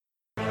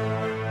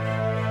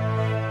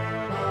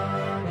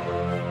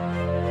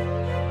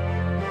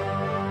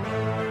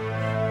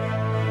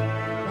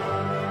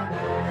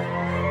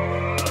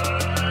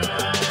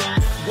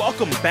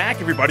welcome back,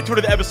 everybody, to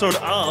another episode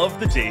of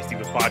the Jay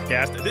Stevens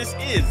Podcast. This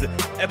is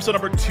episode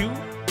number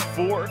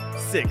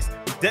 246,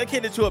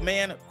 dedicated to a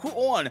man who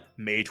on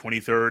May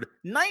 23rd,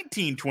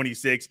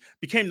 1926,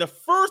 became the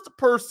first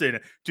person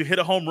to hit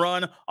a home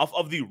run off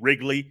of the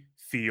Wrigley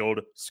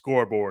Field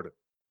scoreboard,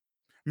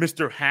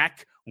 Mr.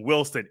 Hack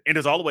Wilson. And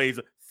as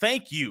always,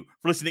 thank you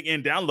for listening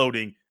and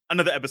downloading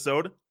another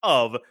episode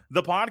of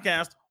the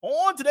podcast.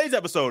 On today's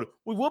episode,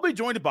 we will be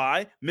joined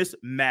by Miss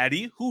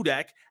Maddy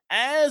Hudak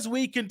as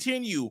we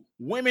continue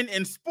Women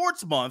in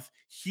Sports Month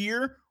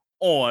here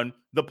on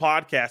the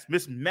podcast.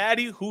 Miss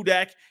Maddy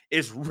Hudak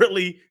is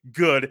really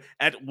good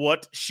at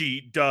what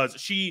she does.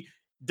 She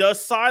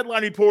does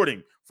sideline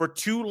reporting for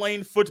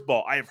Tulane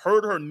football. I have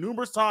heard her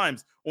numerous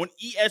times on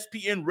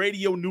ESPN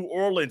Radio New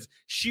Orleans.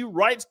 She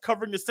writes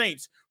covering the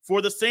Saints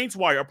for the Saints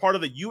Wire, a part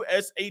of the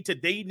USA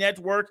Today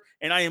network,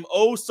 and I am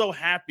oh so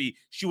happy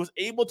she was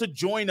able to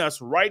join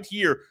us right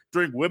here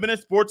during Women in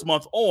Sports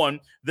Month on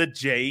the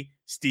Jay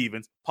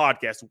Stevens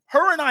Podcast.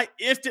 Her and I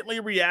instantly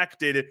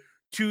reacted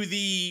to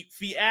the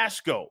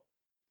fiasco,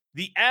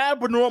 the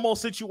abnormal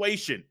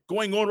situation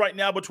going on right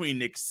now between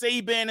Nick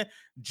Saban,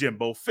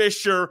 Jimbo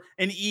Fisher,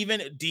 and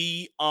even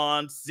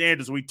Deion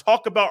Sanders. We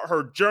talk about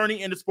her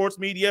journey into sports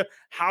media,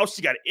 how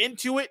she got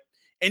into it,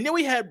 and then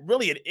we had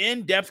really an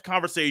in-depth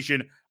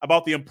conversation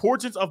about the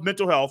importance of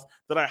mental health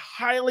that I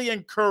highly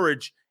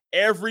encourage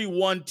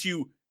everyone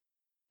to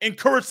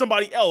encourage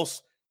somebody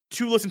else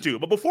to listen to.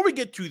 But before we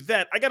get to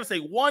that, I got to say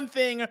one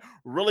thing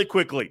really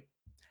quickly.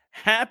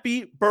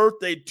 Happy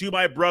birthday to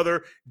my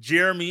brother,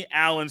 Jeremy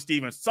Allen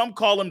Stevens. Some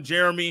call him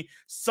Jeremy,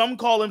 some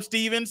call him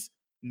Stevens.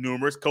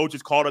 Numerous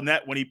coaches called him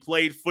that when he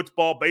played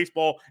football,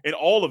 baseball, and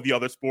all of the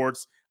other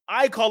sports.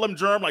 I call him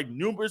Jerm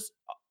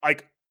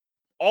like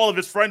all of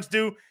his friends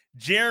do.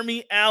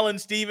 Jeremy Allen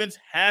Stevens,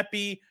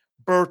 happy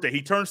birthday.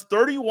 He turns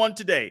 31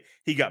 today.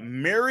 He got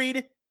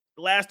married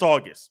last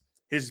August.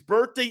 His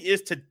birthday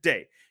is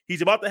today.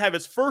 He's about to have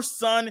his first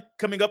son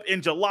coming up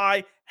in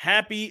July.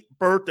 Happy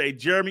birthday,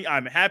 Jeremy.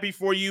 I'm happy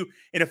for you.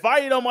 And if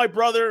I know my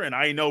brother and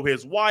I know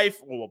his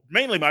wife, well,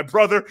 mainly my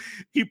brother,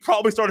 he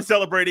probably started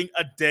celebrating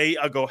a day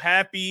ago.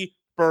 Happy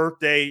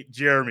birthday,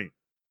 Jeremy.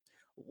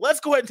 Let's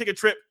go ahead and take a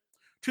trip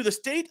to the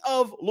state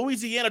of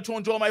Louisiana to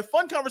enjoy my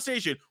fun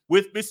conversation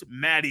with Miss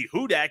Maddy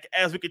Hudak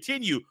as we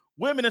continue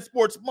Women in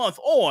Sports Month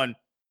on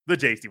the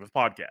Jay Stevens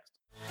Podcast.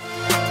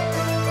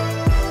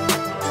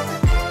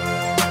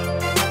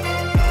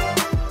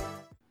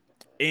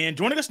 And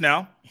joining us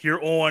now here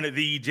on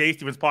the Jay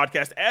Stevens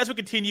Podcast as we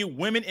continue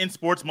Women in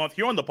Sports Month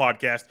here on the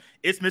podcast,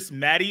 it's Miss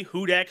Maddy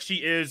Hudak. She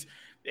is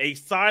a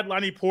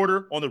sideline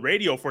reporter on the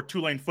radio for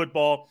Tulane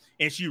football,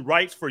 and she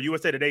writes for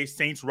USA Today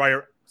Saints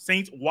Wire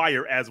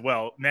as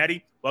well.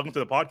 Maddy, welcome to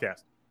the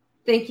podcast.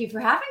 Thank you for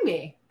having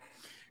me.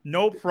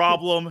 No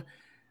problem.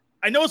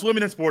 I know it's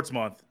Women in Sports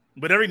Month,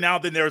 but every now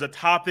and then there's a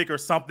topic or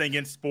something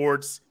in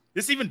sports.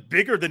 This is even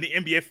bigger than the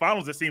NBA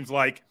Finals, it seems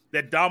like,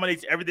 that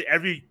dominates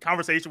every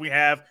conversation we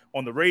have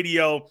on the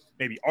radio,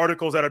 maybe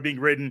articles that are being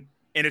written,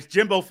 and it's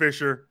Jimbo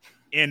Fisher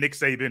and Nick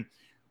Saban.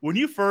 When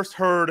you first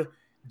heard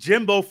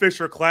Jimbo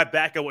Fisher clap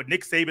back at what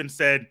Nick Saban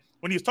said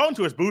when he was talking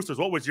to his boosters,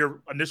 what was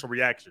your initial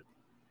reaction?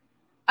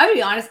 I'm going to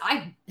be honest,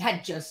 I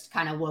had just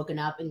kind of woken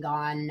up and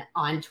gone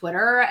on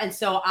Twitter, and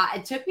so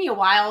it took me a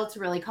while to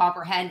really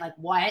comprehend like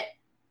what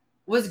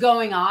was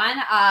going on.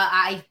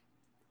 I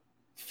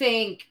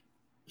think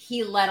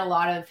he let a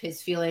lot of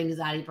his feelings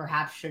that he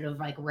perhaps should have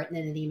like written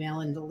in an email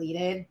and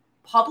deleted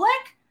public.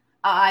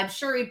 I'm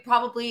sure he'd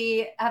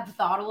probably have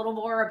thought a little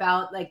more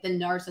about like the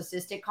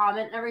narcissistic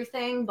comment and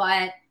everything.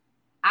 But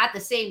at the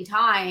same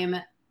time,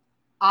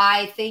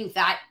 I think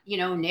that,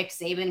 Nick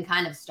Saban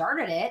kind of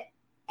started it.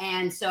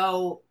 And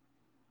so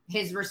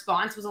his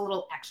response was a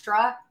little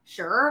extra,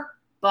 sure.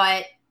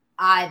 But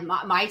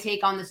my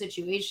take on the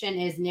situation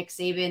is Nick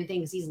Saban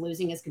thinks he's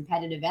losing his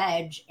competitive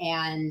edge.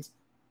 And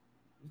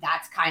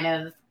that's kind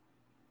of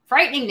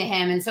frightening to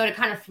him. And so to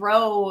kind of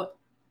throw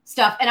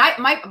stuff, and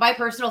my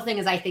personal thing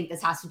is I think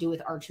this has to do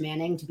with Arch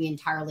Manning, to be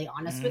entirely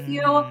honest with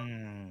you.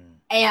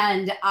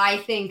 And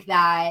I think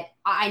that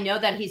I know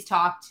that he's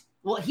talked,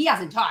 well, he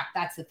hasn't talked.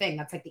 That's the thing.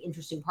 That's like the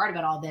interesting part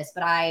about all this.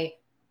 But I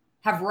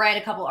have read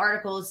a couple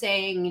articles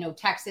saying,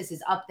 Texas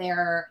is up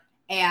there.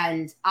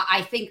 And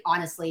I think,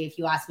 honestly, if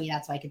you ask me,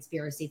 that's my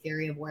conspiracy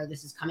theory of where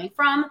this is coming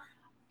from.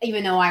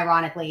 Even though,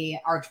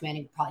 ironically, Arch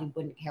Manning probably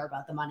wouldn't care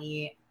about the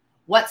money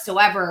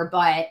whatsoever.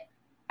 But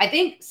I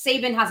think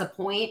Saban has a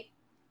point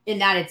in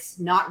that it's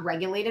not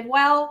regulated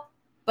well,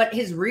 but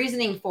his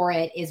reasoning for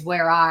it is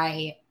where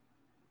I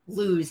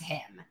lose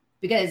him,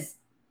 because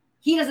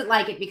he doesn't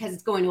like it because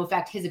it's going to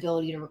affect his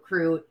ability to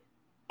recruit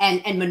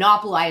and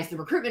monopolize the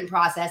recruitment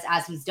process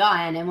as he's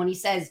done. And when he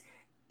says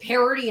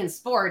parity in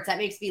sports, that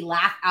makes me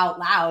laugh out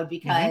loud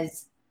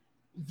because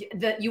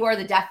you are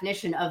the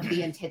definition of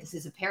the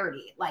antithesis of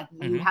parity. Like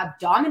you have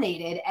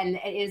dominated, and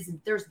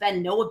there's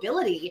been no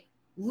ability,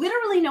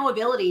 literally no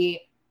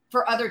ability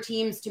for other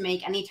teams to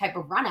make any type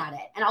of run at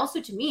it. And also,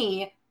 to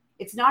me,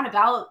 it's not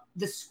about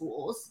the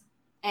schools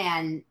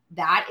and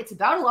that. It's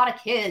about a lot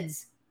of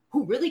kids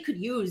who really could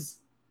use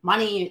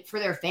money for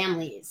their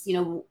families.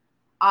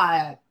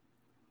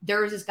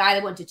 There was this guy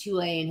that went to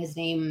Tulane. His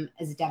name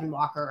is Devin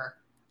Walker.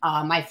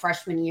 My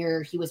freshman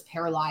year, he was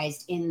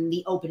paralyzed in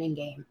the opening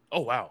game.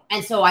 Oh, wow.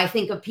 And so I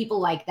think of people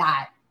like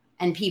that,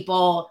 and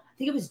people, I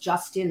think it was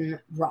Justin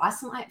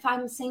Ross, if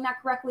I'm saying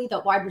that correctly, the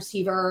wide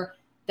receiver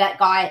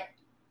that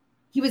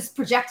he was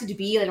projected to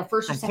be like a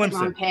first or second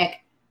round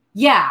pick.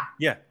 Yeah.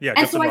 Yeah. And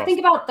Justin so I Ross. think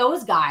about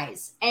those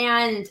guys,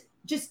 and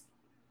just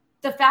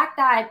the fact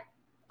that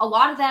a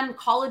lot of them,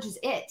 college is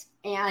it.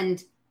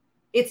 And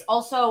it's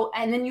also,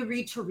 and then you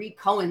read Tariq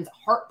Cohen's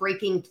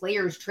heartbreaking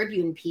Players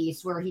Tribune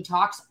piece where he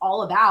talks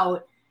all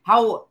about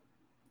how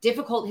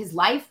difficult his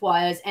life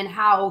was and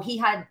how he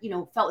had,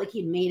 felt like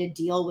he'd made a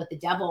deal with the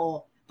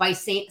devil by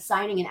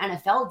signing an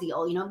NFL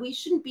deal. We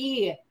shouldn't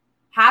be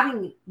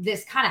having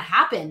this kind of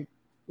happen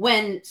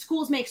when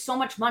schools make so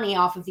much money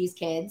off of these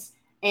kids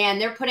and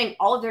they're putting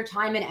all of their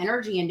time and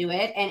energy into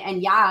it.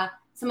 And yeah,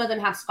 some of them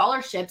have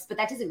scholarships, but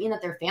that doesn't mean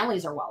that their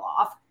families are well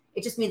off.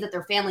 It just means that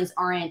their families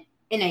aren't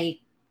in a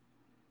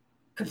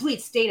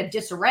complete state of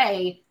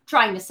disarray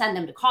trying to send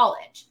them to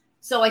college.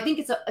 So I think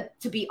it's,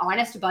 to be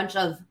honest, a bunch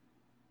of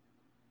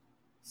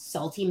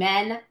salty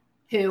men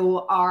who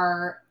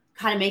are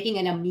kind of making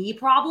it a me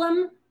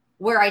problem,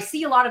 where I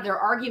see a lot of their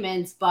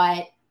arguments,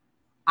 but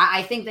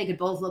I think they could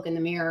both look in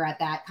the mirror at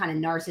that kind of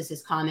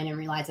narcissist comment and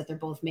realize that they're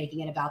both making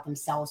it about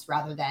themselves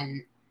rather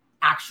than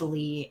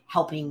actually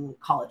helping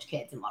college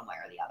kids in one way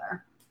or the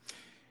other.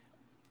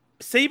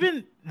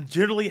 Saban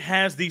generally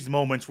has these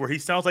moments where he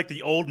sounds like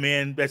the old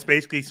man that's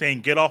basically saying,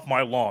 get off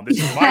my lawn.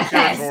 This is my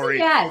territory.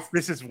 Yes.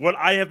 This is what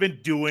I have been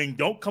doing.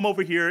 Don't come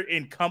over here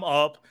and come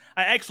up.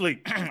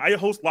 I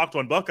host Locked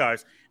on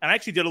Buckeyes, and I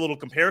actually did a little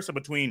comparison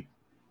between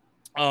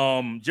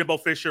Jimbo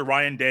Fisher,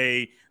 Ryan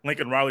Day,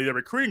 Lincoln Riley, their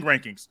recruiting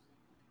rankings.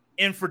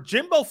 And for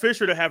Jimbo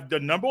Fisher to have the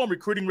number one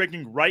recruiting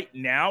ranking right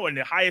now, and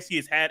the highest he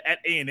has had at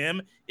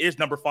A&M is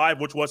number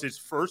 5, which was his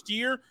first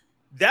year,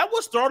 that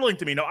was startling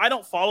to me. Now, I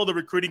don't follow the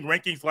recruiting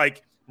rankings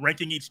like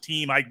ranking each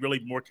team. I really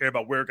more care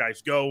about where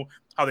guys go,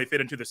 how they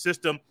fit into the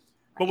system.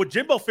 But with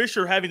Jimbo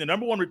Fisher having the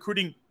number one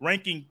recruiting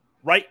ranking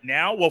right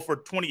now, well,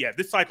 for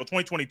this cycle,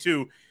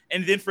 2022,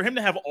 and then for him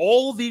to have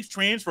all these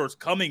transfers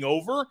coming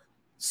over,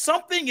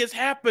 something is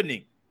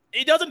happening.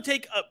 It doesn't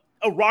take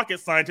a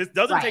rocket scientist,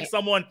 doesn't take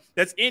someone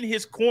that's in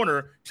his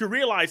corner to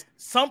realize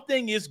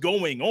something is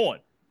going on.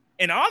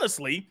 And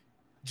honestly,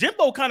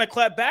 Jimbo kind of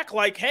clapped back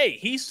like, hey,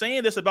 he's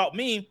saying this about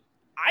me.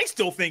 I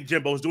still think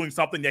Jimbo's doing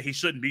something that he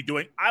shouldn't be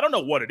doing. I don't know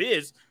what it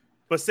is,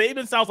 but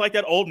Saban sounds like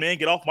that old man,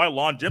 get off my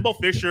lawn. Jimbo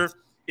Fisher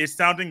is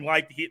sounding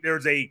like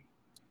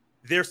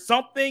there's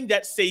something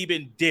that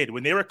Saban did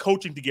when they were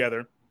coaching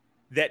together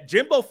that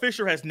Jimbo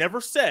Fisher has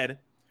never said,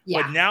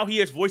 but now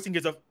he is voicing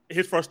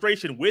his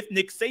frustration with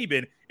Nick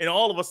Saban, and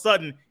all of a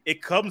sudden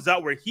it comes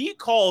out where he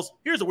calls.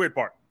 Here's the weird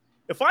part.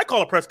 If I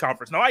call a press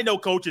conference, now I know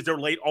coaches, they're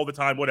late all the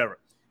time, whatever.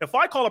 If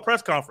I call a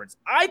press conference,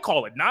 I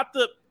call it, not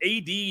the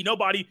AD,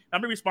 nobody.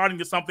 I'm responding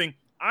to something.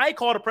 I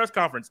called a press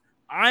conference.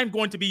 I'm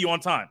going to be on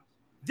time.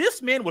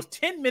 This man was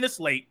 10 minutes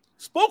late,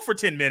 spoke for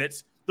 10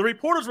 minutes. The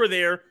reporters were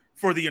there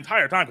for the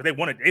entire time because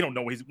they don't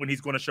know when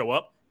he's going to show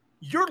up.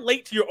 You're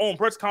late to your own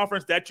press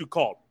conference that you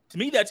called. To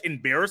me, that's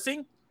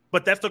embarrassing,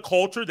 but that's the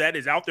culture that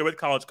is out there with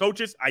college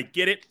coaches. I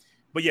get it.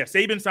 But yeah,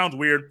 Saban sounds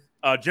weird.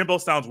 Jimbo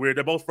sounds weird.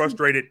 They're both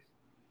frustrated.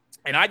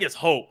 And I just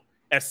hope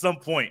at some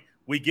point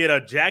we get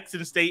a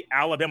Jackson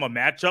State-Alabama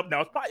matchup.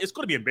 Now, it's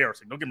going to be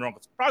embarrassing. Don't get me wrong.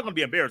 It's probably going to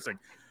be embarrassing.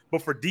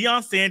 But for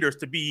Deion Sanders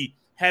to be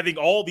having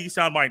all these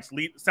sound bites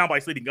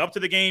leading up to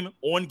the game,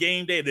 on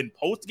game day, and then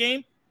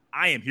post-game,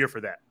 I am here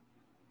for that.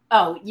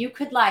 Oh, you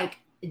could,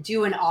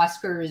 do an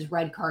Oscars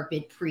red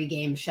carpet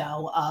pregame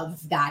show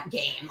of that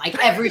game.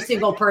 Every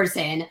single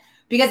person.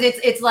 Because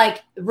it's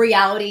like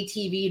reality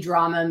TV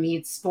drama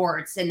meets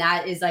sports. And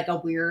that is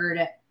a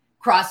weird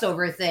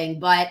crossover thing.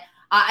 But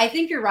I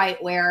think you're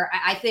right where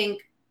I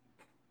think –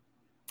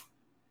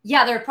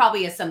 there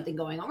probably is something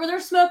going on where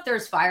there's smoke,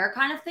 there's fire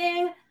kind of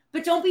thing,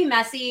 but don't be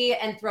messy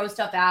and throw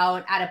stuff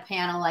out at a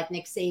panel like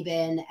Nick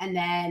Saban. And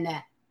then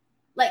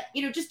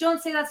just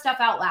don't say that stuff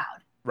out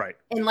loud. Right.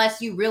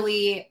 Unless you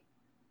really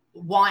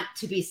want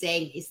to be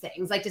saying these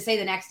things, to say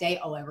the next day,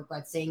 oh, I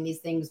regret saying these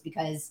things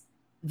because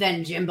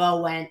then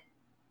Jimbo went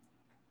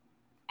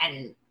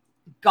and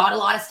got a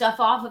lot of stuff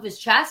off of his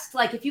chest.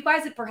 If you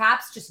guys had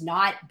perhaps just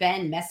not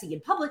been messy in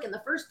public in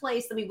the first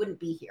place, then we wouldn't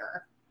be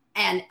here.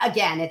 And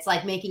again, it's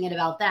making it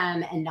about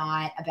them and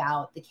not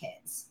about the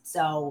kids.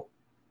 So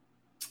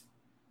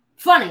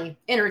funny,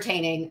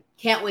 entertaining.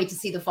 Can't wait to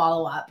see the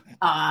follow-up.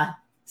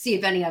 See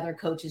if any other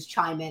coaches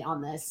chime in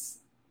on this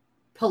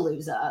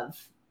palooza of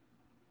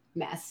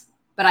mess.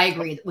 But I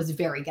agree, it was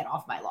very get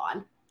off my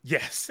lawn.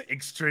 Yes,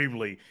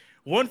 extremely.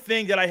 One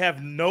thing that I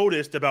have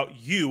noticed about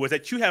you is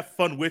that you have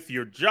fun with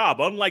your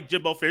job. Unlike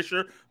Jimbo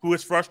Fisher, who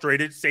is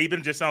frustrated,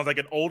 Saban just sounds like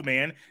an old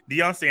man.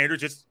 Deion Sanders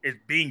just is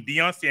being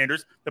Deion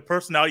Sanders, the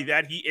personality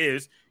that he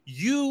is.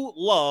 You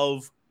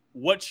love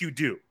what you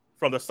do.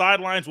 From the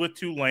sidelines with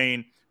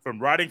Tulane, from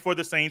writing for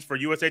the Saints for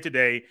USA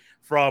Today,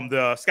 from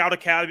the Scout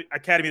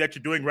Academy that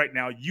you're doing right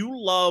now. You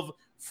love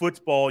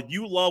football.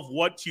 You love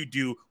what you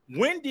do.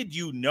 When did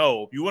you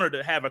know you wanted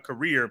to have a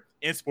career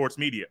in sports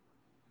media?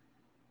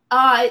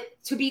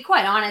 To be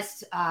quite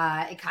honest,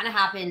 it kind of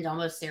happened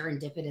almost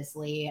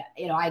serendipitously.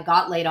 I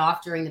got laid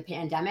off during the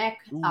pandemic.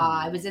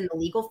 I was in the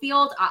legal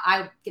field.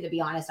 I'm going to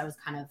be honest, I was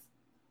kind of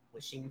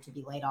wishing to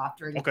be laid off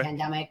during the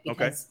pandemic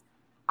because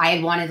I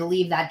had wanted to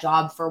leave that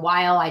job for a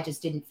while. I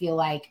just didn't feel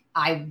like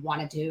I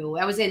wanted to.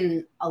 I was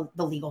in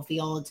the legal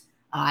field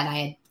and I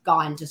had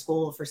gone to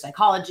school for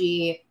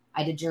psychology.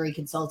 I did jury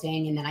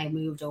consulting, and then I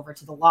moved over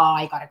to the law.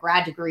 I got a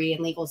grad degree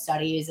in legal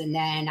studies, and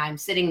then I'm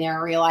sitting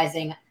there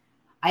realizing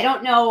I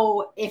don't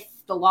know if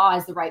the law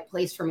is the right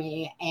place for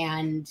me.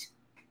 And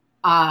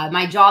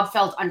my job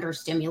felt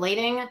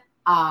understimulating.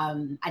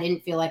 I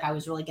didn't feel like I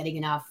was really getting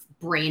enough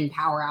brain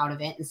power out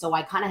of it. And so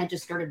I kind of had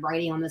just started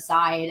writing on the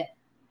side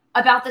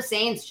about the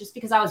Saints just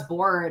because I was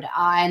bored.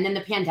 And then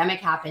the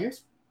pandemic happened.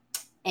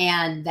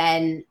 And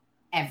then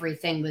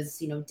everything was,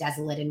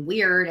 desolate and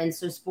weird. And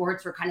so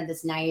sports were kind of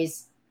this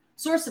nice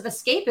source of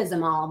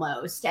escapism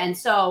almost. And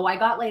so I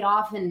got laid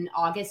off in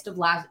August of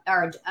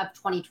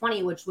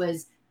 2020, which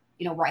was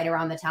right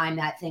around the time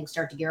that things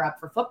start to gear up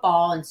for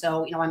football. And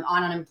so, I'm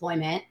on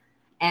unemployment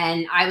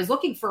and I was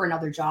looking for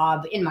another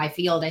job in my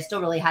field. I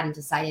still really hadn't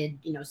decided,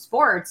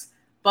 sports,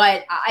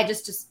 but I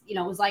just,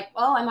 was like,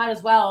 well, I might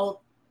as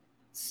well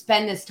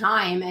spend this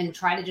time and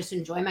try to just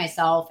enjoy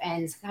myself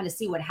and kind of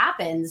see what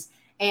happens.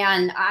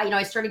 And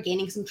I started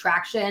gaining some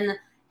traction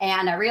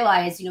and I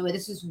realized,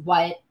 this is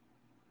what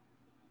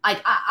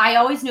I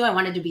always knew I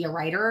wanted to be a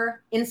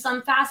writer in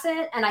some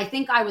facet. And I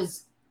think I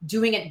was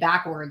doing it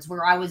backwards,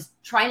 where I was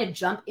trying to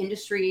jump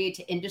industry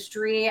to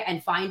industry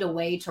and find a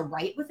way to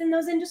write within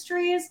those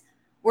industries.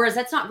 Whereas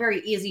that's not very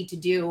easy to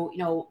do,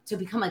 to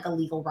become like a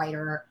legal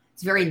writer.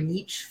 It's a very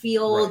niche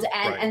field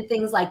and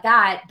things like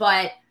that.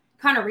 But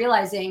kind of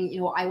realizing,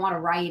 I want to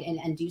write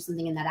and do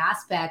something in that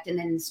aspect. And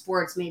then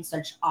sports made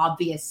such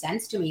obvious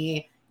sense to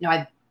me.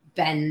 I've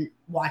been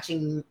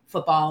watching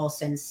football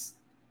since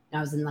I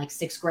was in like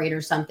sixth grade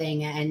or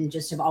something, and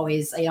just have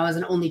always, I was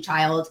an only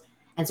child.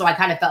 And so I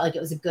kind of felt like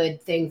it was a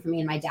good thing for me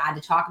and my dad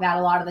to talk about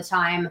a lot of the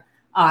time.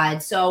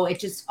 So it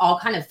just all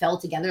kind of fell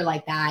together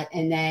like that.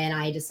 And then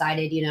I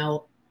decided,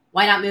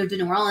 why not move to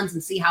New Orleans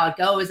and see how it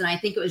goes? And I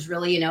think it was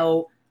really,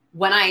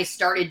 when I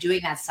started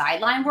doing that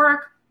sideline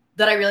work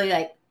that I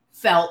really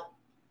felt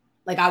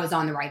like I was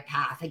on the right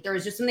path. Like there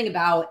was just something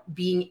about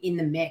being in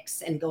the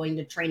mix and going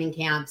to training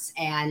camps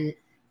and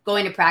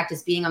going to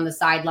practice, being on the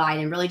sideline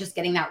and really just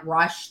getting that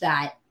rush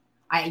that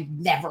I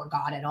never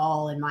got at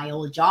all in my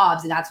old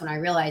jobs. And that's when I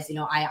realized,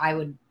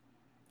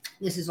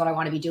 this is what I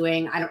want to be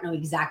doing. I don't know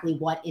exactly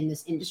what in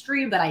this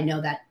industry, but I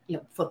know that,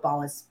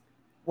 football is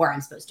where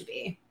I'm supposed to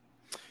be.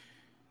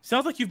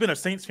 Sounds like you've been a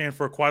Saints fan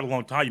for quite a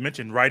long time. You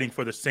mentioned writing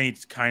for the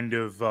Saints kind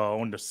of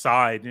on the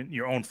side in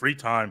your own free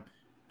time.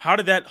 How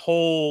did that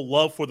whole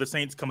love for the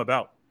Saints come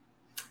about?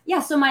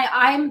 Yeah, so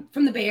I'm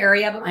from the Bay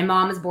Area, but my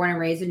mom is born and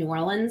raised in New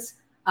Orleans.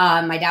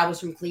 My dad was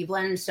from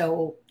Cleveland,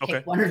 so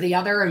pick one or the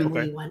other, and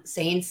we went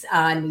Saints.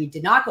 And we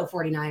did not go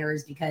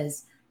 49ers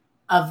because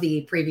of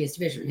the previous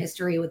division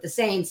history with the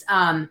Saints.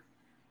 And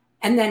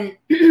then,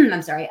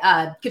 I'm sorry,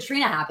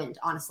 Katrina happened,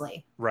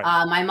 honestly. Right.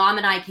 My mom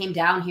and I came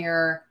down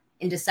here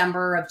in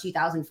December of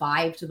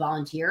 2005 to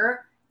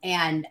volunteer,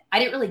 and I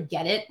didn't really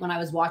get it when I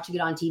was watching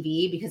it on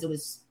TV because it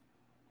was,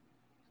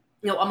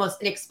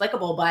 almost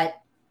inexplicable.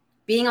 But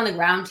being on the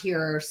ground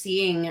here,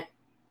 seeing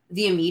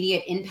the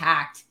immediate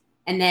impact,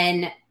 and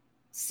then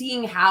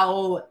seeing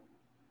how,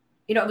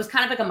 it was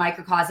kind of like a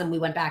microcosm. We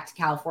went back to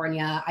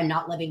California. I'm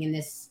not living in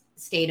this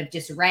state of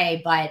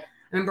disarray, but I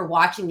remember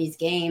watching these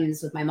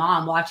games with my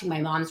mom, watching my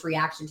mom's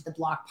reaction to the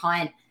block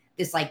punt,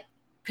 this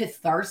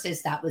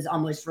catharsis that was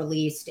almost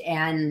released.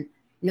 And,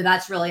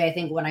 that's really, I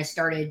think, when I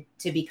started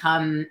to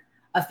become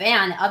a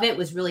fan of it,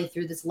 was really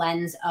through this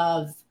lens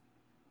of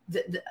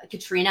the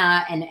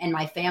Katrina and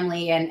my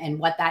family and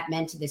what that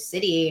meant to the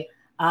city.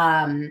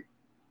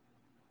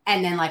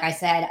 And then, like I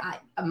said,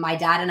 my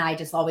dad and I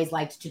just always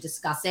liked to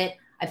discuss it.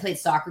 I played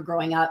soccer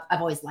growing up.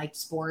 I've always liked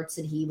sports,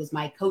 and he was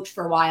my coach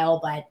for a while,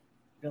 but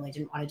really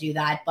didn't want to do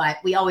that. But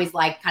we always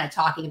liked kind of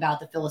talking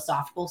about the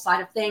philosophical side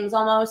of things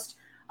almost.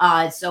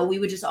 So we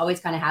would just always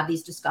kind of have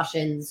these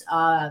discussions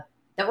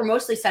that were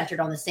mostly centered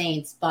on the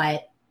Saints,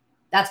 but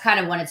that's kind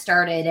of when it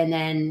started. And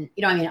then,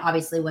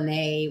 obviously when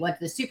they went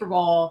to the Super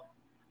Bowl,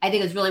 I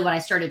think it was really when I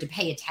started to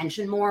pay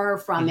attention more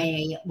from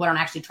when I'm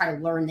actually trying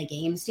to learn the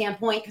game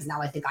standpoint, because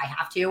now I think I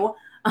have to.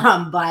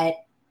 But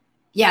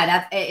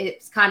yeah,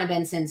 it's kind of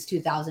been since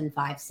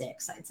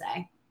 2005-06, I'd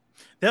say.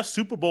 That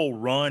Super Bowl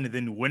run and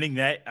then winning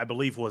that, I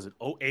believe, was it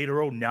 08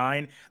 or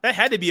 09? That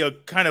had to be a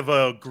kind of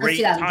a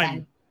great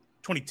time.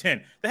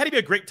 2010. That had to be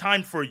a great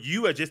time for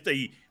you as just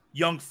a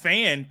young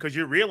fan, because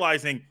you're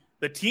realizing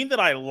the team that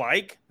I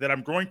like, that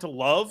I'm going to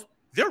love,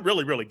 they're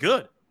really, really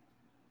good.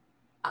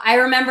 I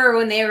remember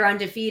when they were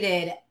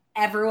undefeated,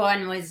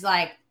 everyone was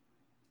like,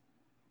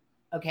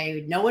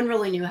 okay, no one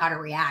really knew how to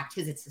react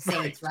because it's the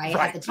Saints, right?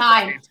 At the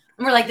time.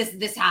 And we're like,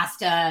 this has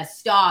to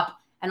stop.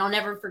 And I'll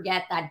never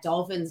forget that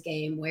Dolphins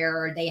game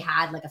where they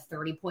had like a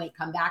 30-point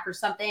comeback or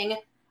something.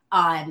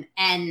 And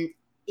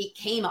it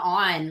came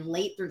on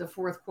late through the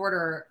fourth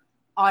quarter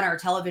on our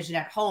television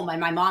at home. And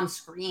my mom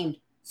screamed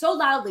so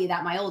loudly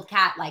that my old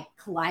cat like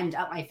climbed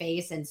up my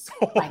face and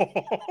like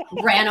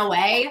ran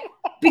away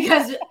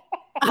because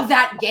of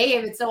that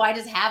game. And so I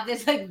just have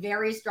this like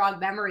very strong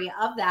memory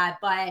of that.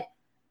 But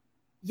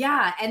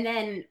yeah, and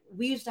then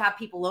we used to have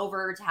people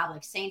over to have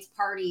like Saints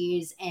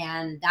parties,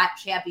 and that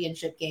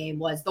championship game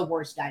was the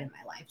worst night of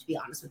my life, to be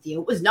honest with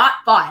you. It was not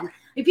fun. I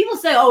mean, people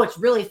say, oh, it's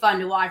really fun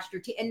to watch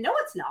your team. And no,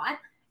 it's not.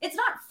 It's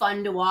not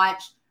fun to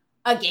watch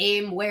a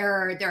game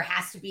where there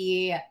has to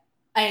be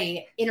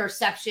a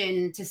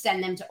interception to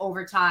send them to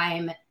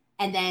overtime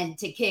and then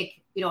to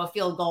kick, a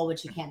field goal,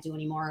 which you can't do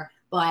anymore.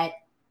 But,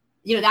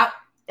 that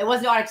it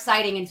was not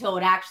exciting until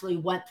it actually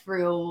went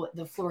through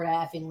the Florida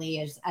effing Lee,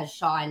 as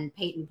Sean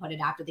Payton put it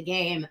after the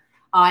game.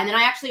 And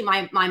then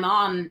my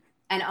mom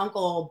and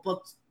uncle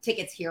booked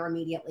tickets here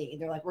immediately.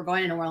 They're like, we're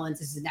going to New Orleans.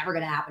 This is never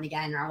going to happen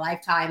again in our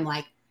lifetime.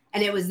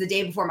 And it was the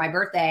day before my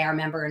birthday, I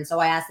remember. And so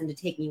I asked them to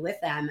take me with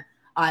them.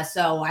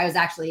 So I was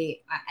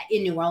actually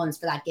in New Orleans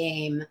for that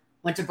game,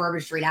 went to Bourbon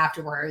Street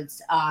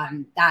afterwards.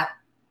 That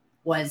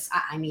was,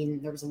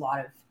 there was a lot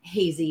of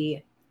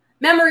hazy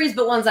memories,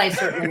 but ones I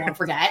certainly won't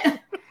forget.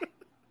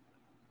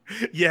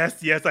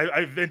 Yes.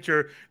 I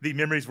venture the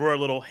memories were a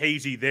little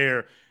hazy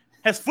there.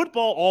 Has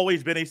football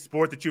always been a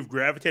sport that you've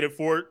gravitated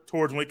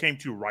towards when it came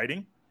to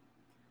writing?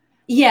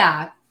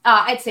 Yeah,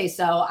 I'd say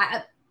so.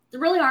 There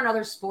really aren't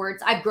other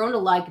sports. I've grown to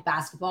like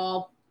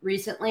basketball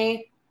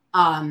recently,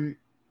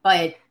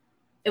 but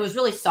it was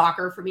really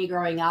soccer for me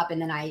growing up,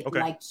 and then I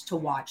liked to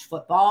watch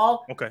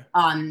football. Okay.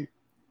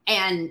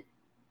 And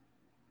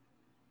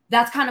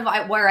that's kind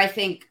of where I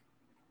think,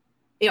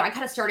 I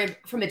kind of started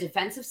from a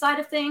defensive side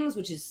of things,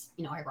 which is,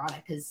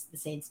 ironic because the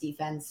Saints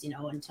defense,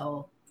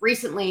 until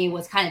recently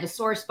was kind of a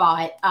sore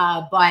spot.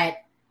 But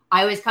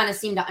I always kind of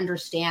seemed to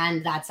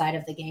understand that side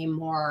of the game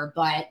more.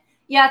 But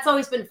yeah, it's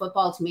always been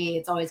football to me.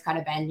 It's always kind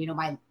of been,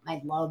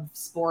 my love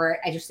sport.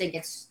 I just think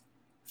it's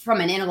from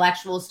an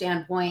intellectual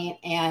standpoint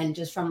and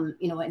just from,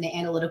 an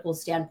analytical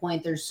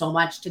standpoint, there's so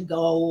much to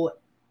go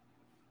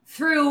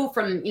through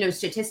from,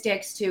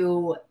 statistics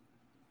to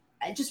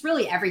just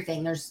really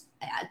everything. There's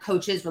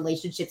coaches,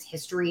 relationships,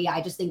 history.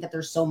 I just think that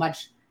there's so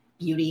much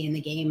beauty in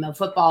the game of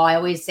football. I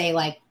always say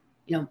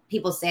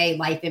people say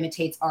life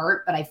imitates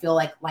art, but I feel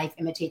like life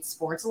imitates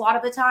sports a lot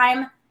of the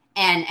time.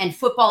 And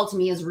football to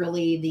me is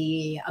really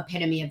the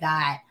epitome of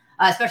that,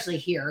 especially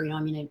here.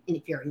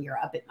 If you're in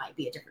Europe, it might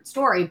be a different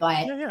story,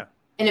 but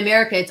in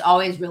America, it's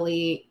always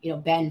really,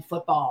 been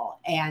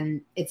football,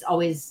 and it's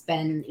always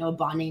been, a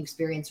bonding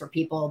experience for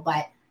people.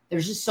 But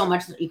there's just so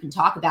much that you can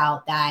talk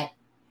about that.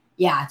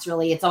 Yeah,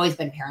 it's always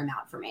been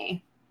paramount for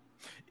me.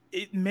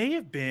 It may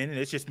have been, and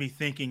it's just me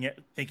thinking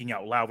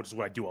out loud, which is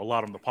what I do a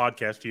lot on the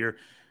podcast here.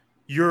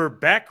 Your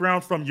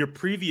background from your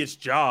previous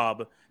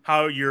job,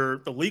 how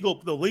the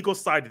legal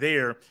side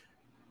there,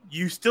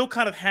 you still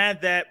kind of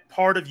had that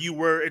part of you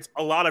where it's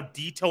a lot of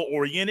detail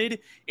oriented,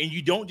 and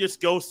you don't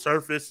just go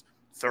surface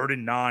 3rd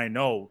and 9,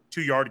 no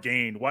 2-yard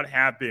gain, what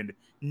happened?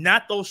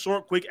 Not those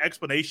short, quick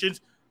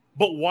explanations,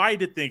 but why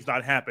did things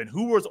not happen?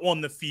 Who was on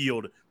the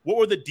field? What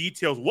were the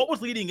details? What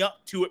was leading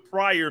up to it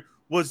prior?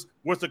 Was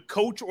the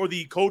coach or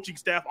the coaching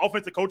staff,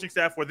 offensive coaching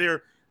staff, were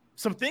there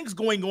some things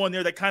going on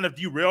there that kind of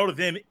derailed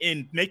them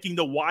in making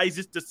the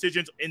wisest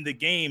decisions in the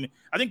game?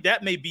 I think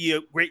that may be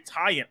a great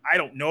tie-in. I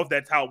don't know if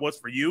that's how it was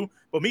for you,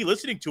 but me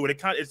listening to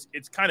it,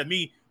 it's kind of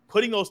me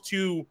putting those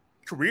two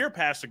career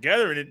paths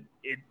together, and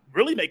it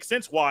really makes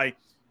sense why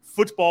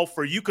football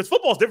for you, because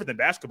football is different than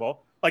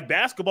basketball. Like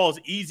basketball is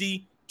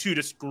easy to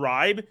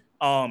describe.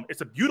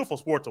 It's a beautiful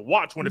sport to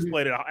watch when it's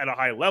played at a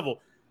high level,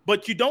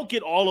 but you don't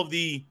get all of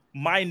the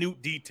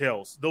minute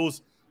details,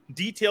 those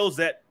details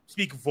that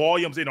speak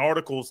volumes in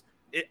articles.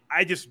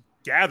 I just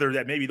gather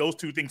that maybe those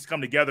two things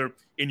come together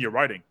in your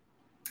writing.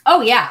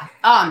 Oh yeah.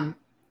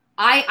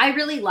 I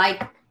really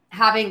like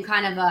having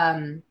kind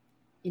of,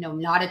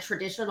 not a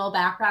traditional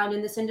background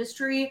in this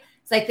industry.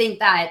 So I think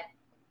that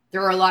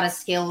there are a lot of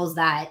skills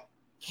that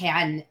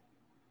can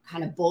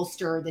kind of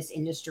bolster this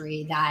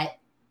industry that,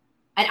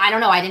 and I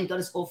don't know, I didn't go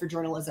to school for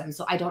journalism,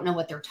 so I don't know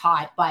what they're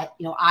taught, but,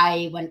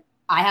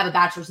 I have a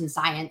bachelor's in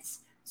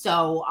science,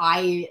 so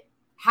I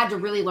had to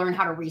really learn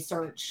how to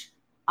research.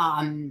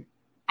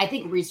 I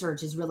think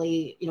research is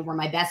really, where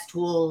my best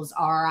tools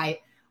are. I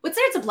would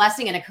say it's a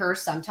blessing and a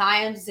curse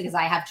sometimes, because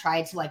I have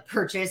tried to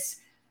purchase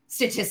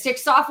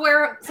statistics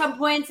software at some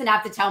points and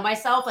have to tell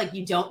myself,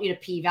 you don't need a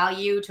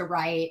p-value to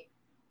write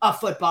a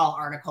football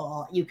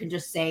article. You can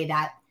just say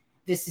that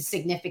this is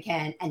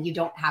significant and you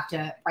don't have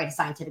to write a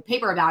scientific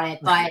paper about it.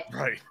 But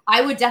right.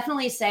 I would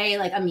definitely say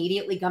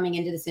immediately coming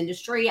into this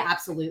industry,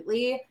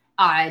 absolutely.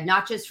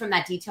 Not just from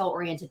that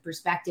detail-oriented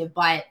perspective,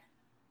 but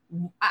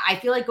I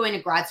feel like going to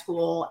grad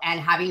school and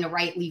having to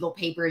write legal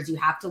papers, you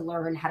have to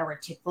learn how to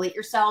articulate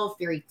yourself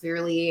very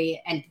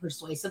clearly and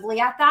persuasively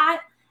at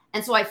that.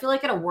 And so I feel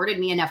like it awarded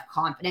me enough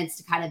confidence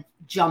to kind of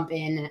jump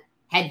in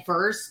head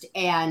first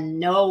and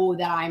know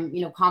that I'm,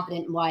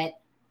 confident in what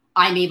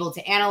I'm able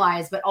to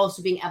analyze, but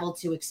also being able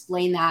to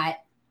explain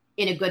that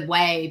in a good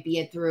way, be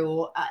it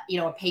through,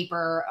 a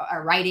paper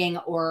or writing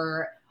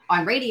or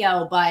on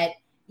radio. But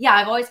yeah,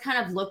 I've always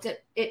kind of looked at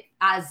it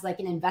as like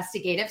an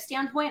investigative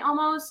standpoint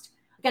almost.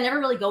 Like I never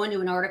really go into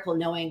an article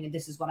knowing that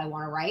this is what I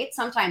want to write.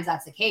 Sometimes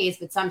that's the case,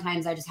 but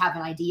sometimes I just have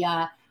an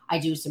idea. I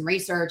do some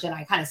research and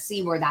I kind of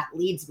see where that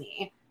leads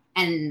me.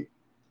 And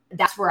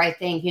that's where I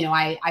think,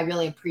 I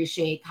really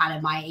appreciate kind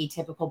of my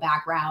atypical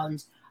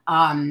background.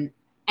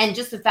 And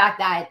just the fact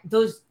that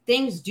those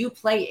things do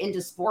play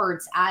into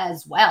sports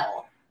as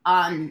well.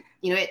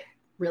 It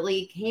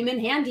really came in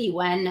handy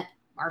when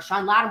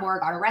Marshawn Lattimore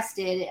got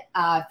arrested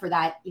for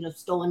that,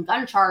 stolen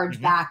gun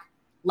charge back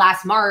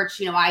last March.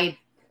 I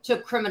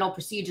took criminal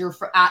procedure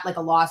at like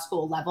a law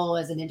school level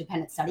as an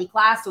independent study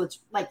class. So it's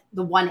like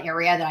the one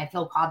area that I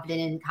feel confident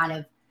in kind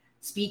of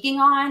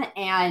speaking on.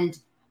 And,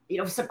 it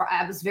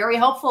was very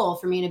helpful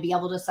for me to be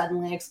able to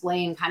suddenly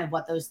explain kind of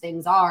what those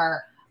things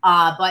are.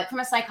 But from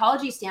a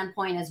psychology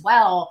standpoint as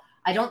well,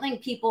 I don't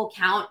think people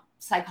count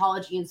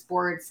psychology in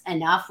sports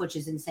enough, which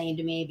is insane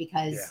to me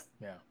because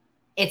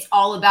it's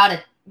all about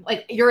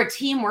you're a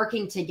team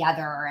working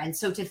together. And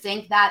so to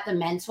think that the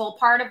mental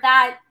part of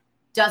that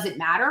doesn't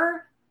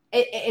matter,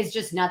 it is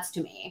just nuts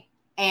to me.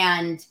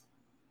 And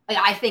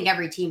I think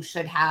every team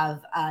should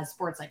have a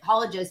sports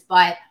psychologist,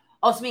 but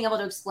also being able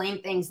to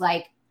explain things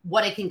like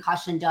what a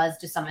concussion does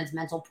to someone's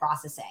mental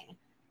processing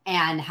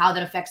and how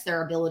that affects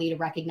their ability to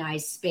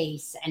recognize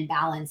space and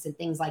balance and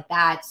things like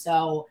that.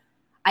 So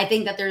I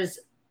think that there's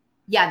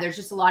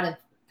just a lot of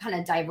kind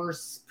of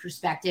diverse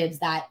perspectives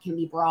that can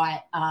be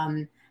brought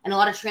and a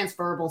lot of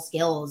transferable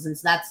skills. And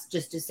so that's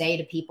just to say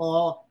to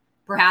people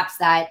perhaps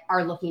that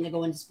are looking to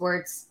go into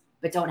sports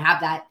but don't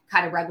have that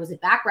kind of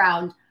requisite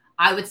background,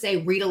 I would say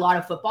read a lot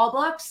of football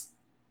books,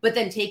 but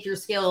then take your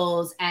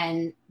skills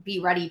and be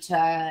ready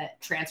to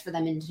transfer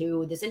them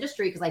into this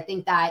industry. Because I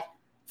think that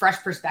fresh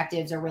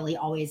perspectives are really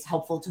always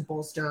helpful to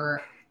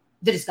bolster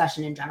the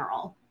discussion in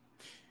general.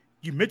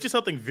 You mentioned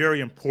something very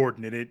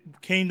important, and it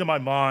came to my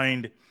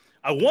mind.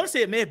 I want to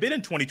say it may have been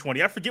in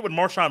 2020. I forget when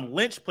Marshawn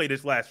Lynch played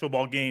his last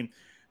football game,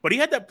 but he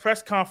had that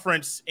press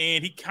conference,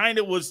 and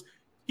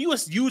he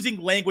was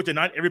using language that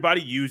not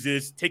everybody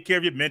uses. Take care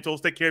of your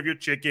mentals, take care of your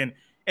chicken.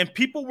 And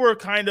people were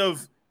kind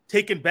of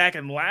taken back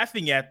and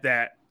laughing at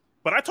that.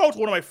 But I talked to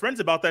one of my friends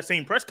about that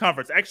same press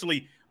conference.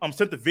 Actually,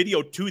 sent the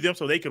video to them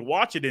so they could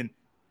watch it, and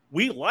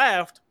we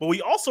laughed. But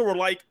we also were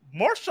like,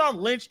 Marshawn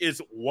Lynch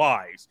is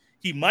wise.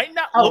 He might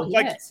not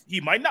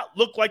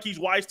look like he's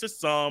wise to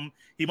some.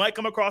 He might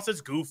come across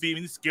as goofy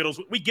and Skittles.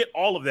 We get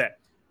all of that.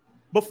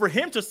 But for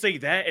him to say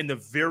that in the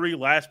very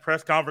last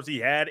press conference he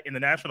had in the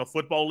National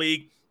Football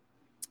League,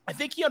 I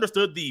think he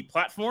understood the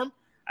platform.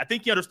 I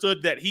think he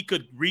understood that he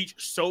could reach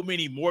so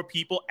many more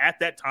people at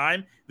that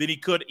time than he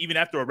could even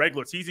after a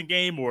regular season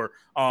game or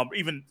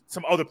even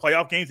some other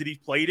playoff games that he's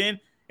played in.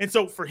 And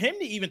so for him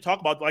to even talk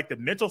about like the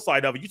mental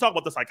side of it, you talk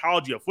about the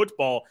psychology of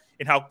football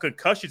and how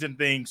concussions and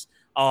things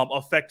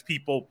affect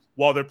people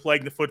while they're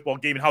playing the football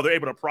game and how they're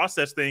able to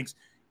process things,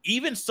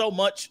 even so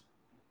much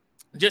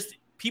just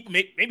people,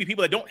 maybe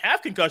people that don't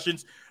have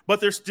concussions, but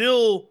they're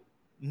still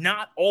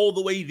not all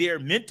the way there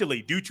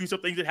mentally due to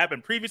some things that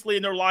happened previously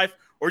in their life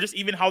or just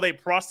even how they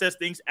process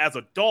things as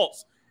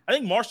adults. I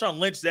think Marshawn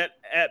Lynch, that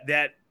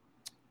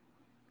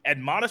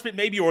admonishment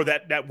maybe, or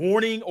that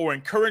warning or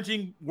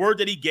encouraging word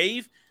that he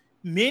gave,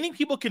 many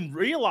people can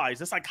realize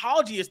the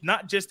psychology is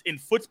not just in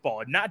football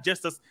and not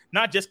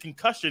just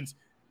concussions,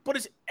 but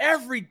it's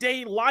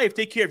everyday life.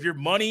 Take care of your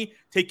money,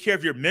 take care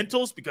of your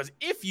mentals, because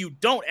if you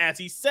don't, as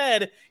he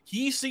said,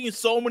 he's seen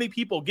so many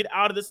people get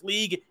out of this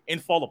league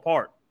and fall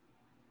apart.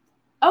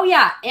 Oh,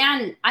 yeah.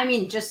 And I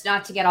mean, just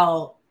not to get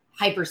all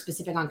hyper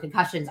specific on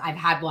concussions, I've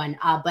had one,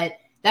 but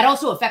that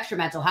also affects your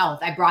mental health.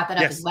 I brought that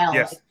up as well.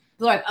 Yes. Like,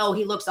 people are like, oh,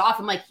 he looks off.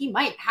 I'm like, he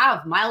might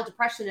have mild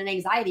depression and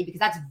anxiety because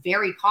that's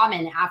very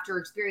common after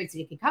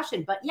experiencing a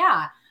concussion. But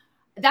yeah,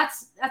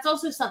 that's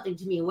also something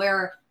to me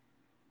where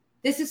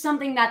this is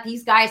something that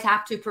these guys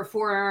have to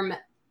perform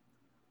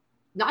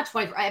not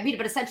 24,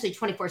 but essentially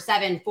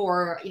 24/7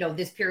 for,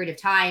 this period of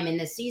time in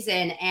this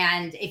season.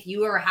 And if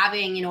you are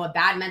having, a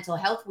bad mental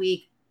health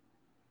week,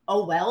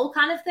 oh, well,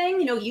 kind of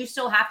thing, you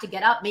still have to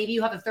get up. Maybe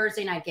you have a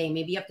Thursday night game.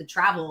 Maybe you have to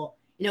travel.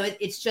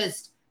 It's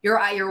just, you're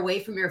away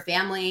from your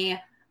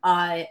family.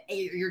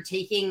 You're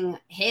taking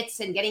hits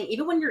and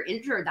even when you're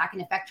injured, that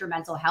can affect your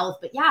mental health.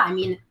 But yeah, I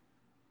mean,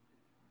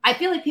 I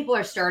feel like people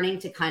are starting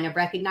to kind of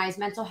recognize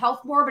mental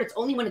health more, but it's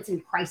only when it's in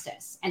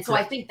crisis. And so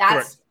I think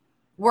that's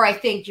where I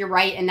think you're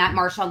right. And that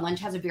Marshawn Lynch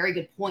has a very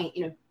good point.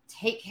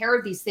 Take care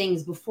of these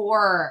things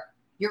before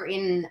you're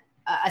in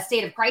a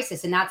state of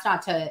crisis. And that's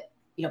not to,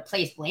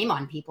 place blame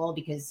on people,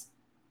 because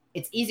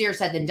it's easier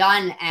said than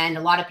done. And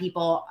a lot of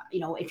people,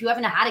 if you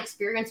haven't had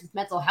experience with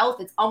mental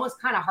health, it's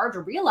almost kind of hard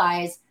to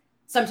realize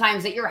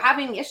sometimes that you're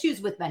having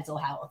issues with mental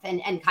health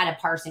and kind of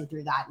parsing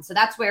through that. And so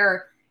that's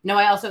where,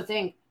 I also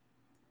think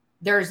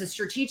there's a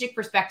strategic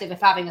perspective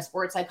of having a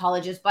sports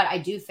psychologist, but I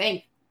do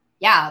think,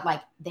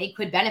 like they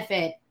could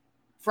benefit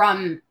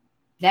from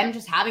them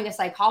just having a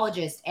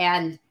psychologist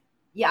and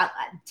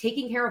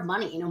taking care of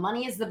money.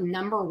 Money is the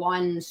number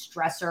one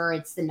stressor.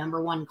 It's the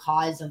number one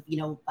cause of,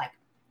 like,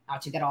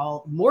 not to get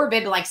all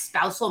morbid, but like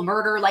spousal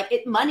murder.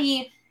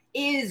 Money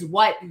is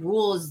what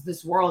rules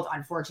this world,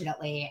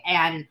 unfortunately.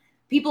 And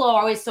people are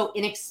always so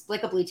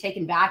inexplicably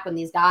taken back when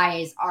these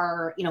guys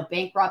are,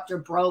 bankrupt or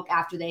broke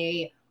after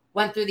they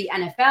went through the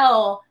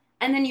NFL.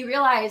 And then you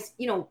realize,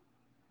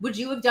 would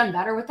you have done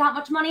better with that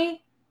much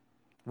money?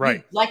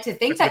 Right. You'd like to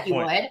think that you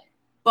would,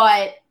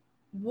 but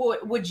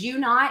would you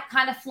not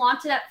kind of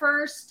flaunt it at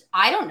first?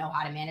 I don't know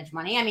how to manage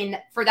money. I mean,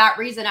 for that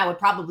reason, I would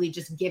probably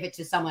just give it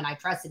to someone I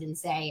trusted and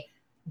say,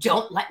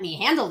 don't let me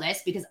handle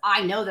this, because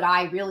I know that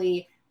I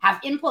really have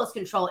impulse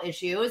control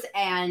issues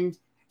and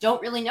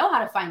don't really know how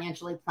to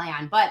financially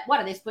plan. But what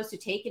are they supposed to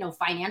take,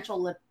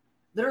 financial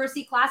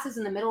literacy classes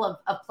in the middle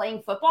of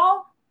playing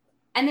football?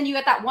 And then you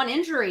get that one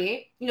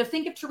injury,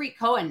 think of Tariq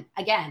Cohen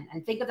again,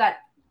 and think of that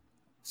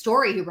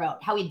story he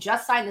wrote, how he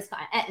just signed this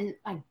guy. And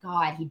my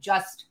God, he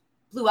just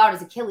blew out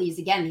his Achilles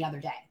again the other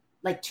day,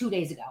 like 2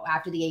 days ago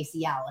after the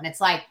ACL. And it's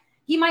like,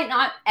 he might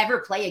not ever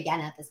play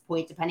again at this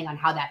point, depending on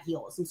how that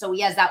heals. And so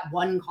he has that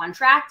one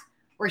contract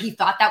where he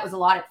thought that was a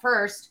lot at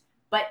first,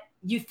 but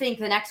you think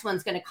the next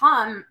one's going to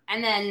come,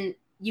 and then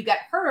you get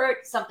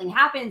hurt, something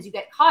happens, you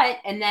get cut,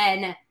 and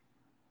then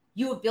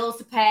you have bills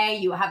to pay,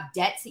 you have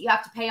debts that you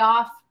have to pay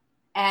off.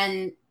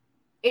 And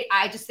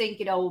I just think,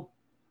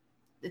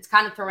 it's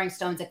kind of throwing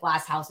stones at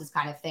glass houses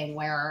kind of thing,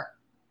 where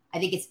I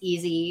think it's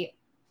easy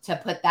to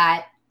put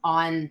that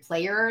on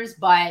players,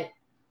 but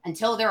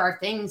until there are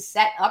things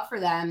set up for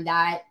them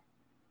that,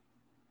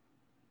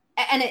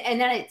 and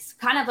then it's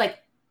kind of like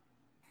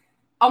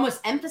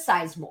almost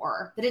emphasized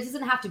more, that it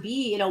doesn't have to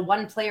be,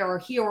 one player or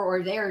here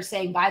or there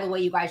saying, by the way,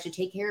 you guys should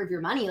take care of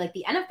your money. Like,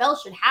 the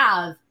NFL should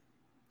have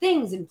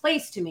things in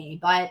place to me,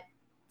 but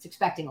it's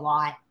expecting a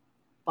lot.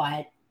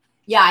 But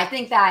yeah, I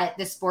think that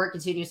the sport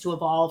continues to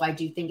evolve. I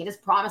do think it is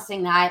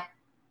promising that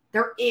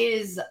there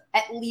is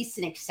at least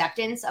an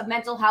acceptance of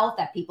mental health,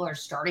 that people are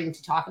starting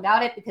to talk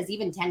about it, because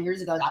even 10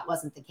 years ago, that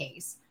wasn't the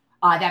case.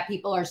 That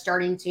people are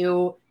starting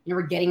to,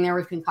 we're getting there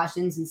with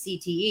concussions and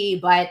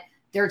CTE, but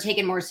they're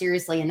taken more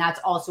seriously. And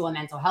that's also a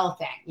mental health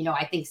thing.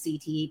 I think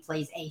CTE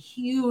plays a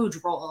huge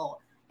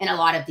role in a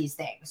lot of these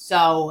things.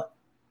 So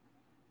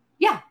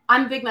yeah,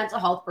 I'm a big mental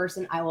health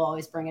person. I will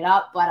always bring it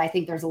up, but I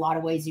think there's a lot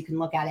of ways you can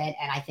look at it.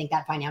 And I think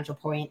that financial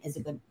point is a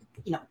good,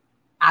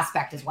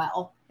 aspect as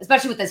well,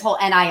 especially with this whole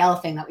NIL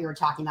thing that we were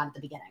talking about at the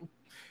beginning.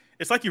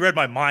 It's like you read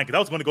my mind, because I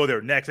was going to go there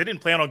next. I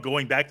didn't plan on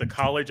going back to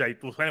college. I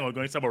was planning on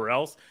going somewhere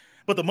else.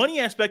 But the money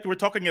aspect we're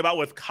talking about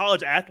with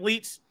college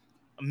athletes,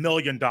 $1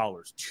 million,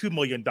 $2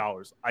 million.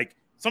 Like,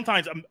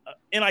 sometimes an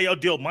NIL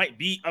deal might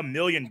be $1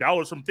 million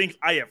from things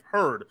I have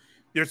heard.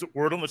 There's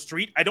word on the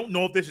street. I don't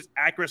know if this is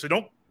accurate, so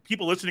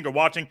people listening or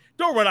watching,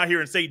 don't run out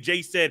here and say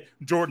Jay said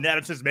Jordan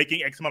Addison's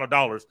making X amount of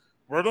dollars.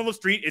 Word on the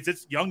street is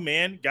this young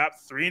man got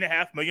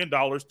 $3.5 million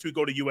to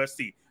go to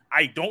USC.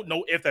 I don't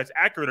know if that's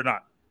accurate or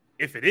not.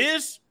 If it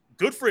is,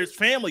 good for his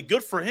family,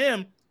 good for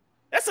him.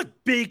 That's a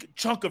big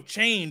chunk of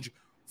change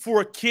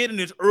for a kid in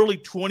his early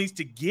 20s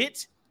to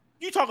get.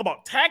 You talk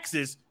about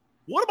taxes.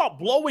 What about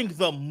blowing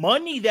the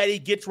money that he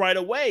gets right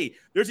away?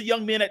 There's a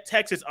young man at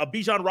Texas,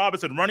 Bijan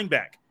Robinson, running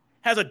back,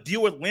 has a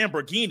deal with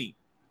Lamborghini.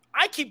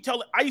 I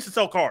used to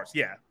sell cars.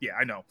 Yeah,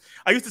 I know.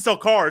 I used to sell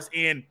cars,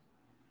 and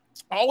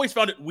I always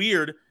found it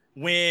weird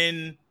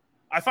when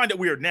I find it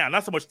weird now,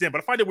 not so much then, but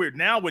I find it weird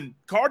now when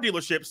car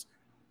dealerships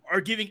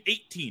are giving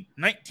 18,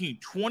 19,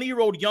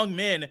 20-year-old young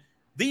men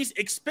these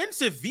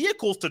expensive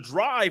vehicles to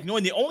drive,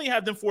 knowing they only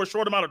have them for a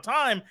short amount of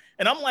time.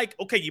 And I'm like,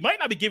 okay, you might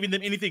not be giving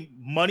them anything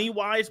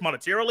money-wise,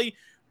 monetarily,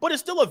 but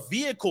it's still a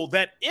vehicle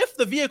that if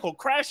the vehicle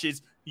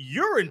crashes,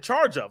 you're in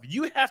charge of.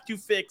 You have to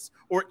fix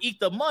or eat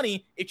the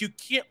money if you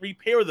can't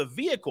repair the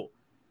vehicle.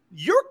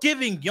 You're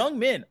giving young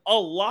men a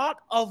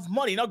lot of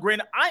money. Now,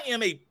 granted,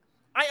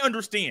 I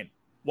understand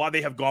why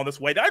they have gone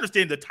this way. I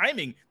understand the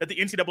timing that the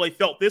NCAA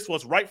felt this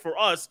was right for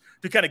us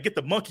to kind of get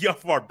the monkey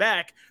off of our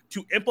back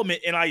to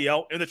implement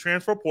NIL in the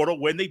transfer portal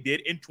when they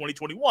did in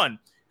 2021.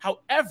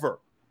 However,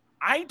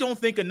 I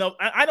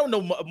don't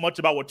know much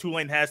about what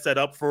Tulane has set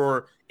up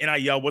for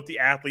NIL with the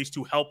athletes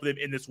to help them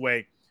in this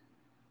way.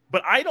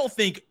 But I don't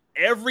think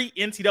every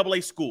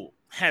NCAA school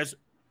has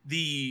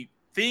the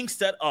things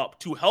set up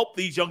to help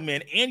these young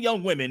men and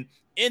young women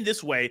in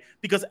this way,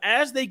 because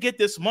as they get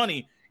this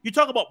money, you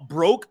talk about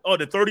broke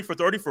the 30 for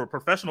 30 for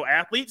professional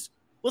athletes.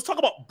 Let's talk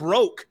about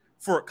broke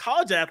for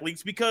college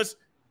athletes, because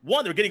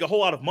one, they're getting a whole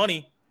lot of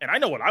money. And I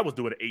know what I was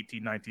doing at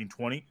 18, 19,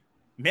 20,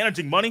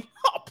 managing money.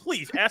 Oh,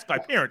 please ask my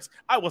parents.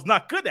 I was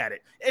not good at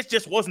it. It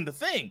just wasn't the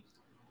thing.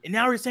 And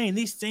now you're saying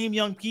these same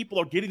young people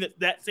are getting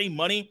that same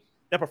money,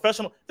 that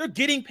professional, they're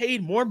getting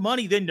paid more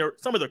money than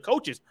some of their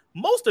coaches,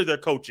 most of their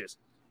coaches.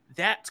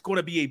 That's going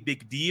to be a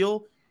big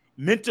deal.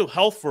 Mental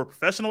health for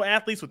professional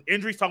athletes with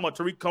injuries, talking about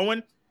Tariq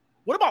Cohen.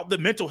 What about the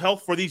mental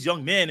health for these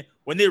young men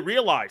when they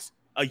realize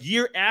a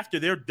year after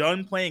they're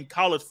done playing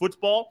college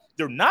football,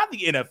 they're not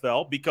the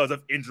NFL because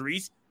of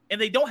injuries and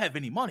they don't have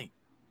any money?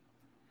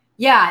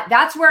 Yeah,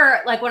 that's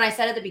where, like, when I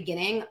said at the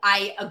beginning,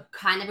 I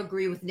kind of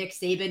agree with Nick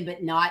Saban,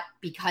 but not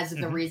because of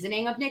the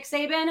reasoning of Nick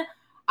Saban.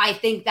 I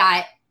think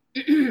that,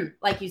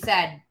 like you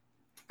said,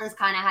 this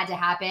kind of had to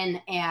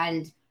happen,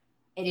 and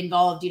it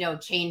involved,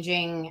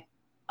 changing,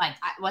 like,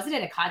 wasn't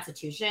it a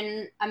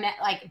constitution,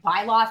 like,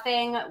 bylaw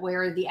thing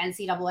where the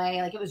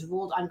NCAA, like, it was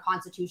ruled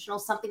unconstitutional,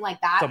 something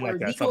like that, Something where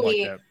like that,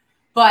 legally, something like that.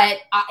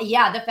 but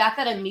yeah, the fact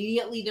that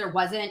immediately there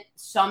wasn't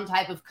some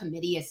type of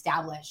committee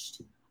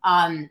established.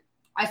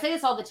 I say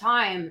this all the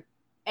time,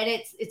 and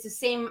it's the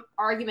same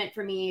argument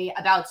for me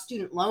about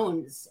student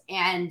loans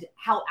and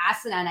how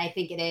asinine I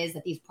think it is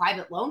that these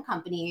private loan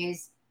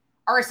companies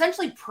are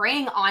essentially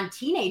preying on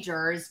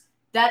teenagers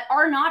that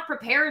are not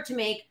prepared to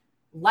make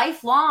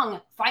lifelong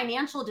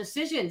financial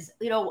decisions.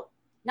 Not,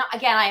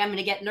 again, I am going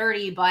to get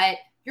nerdy, but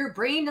your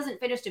brain doesn't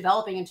finish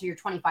developing until you're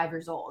 25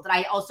 years old. And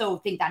I also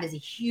think that is a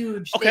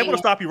huge thing. I'm going to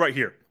stop you right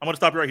here.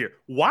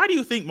 Why do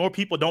you think more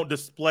people don't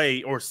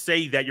display or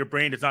say that your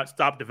brain does not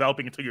stop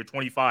developing until you're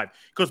 25?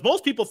 Because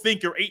most people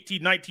think you're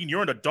 18, 19,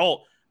 you're an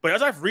adult. But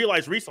as I've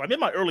realized recently, I'm in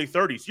my early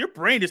 30s. Your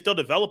brain is still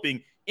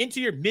developing into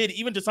your mid,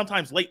 even to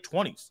sometimes late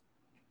 20s.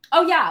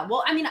 Oh, yeah.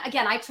 Well, I mean,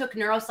 again, I took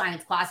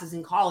neuroscience classes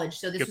in college,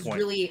 so this was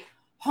really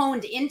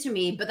honed into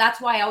me. But that's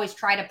why I always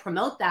try to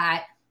promote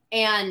that.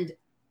 And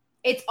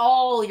it's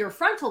all your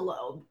frontal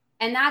lobe.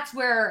 And that's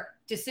where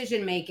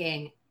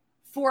decision-making,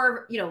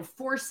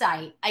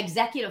 foresight,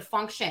 executive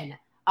function,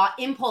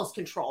 impulse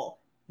control,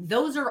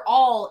 those are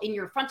all in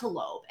your frontal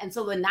lobe. And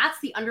so when that's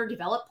the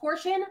underdeveloped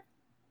portion,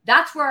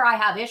 that's where I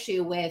have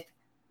issue with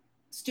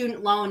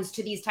student loans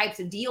to these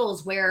types of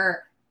deals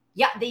where,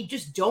 yeah, they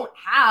just don't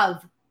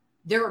have,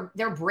 their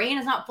brain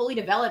is not fully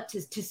developed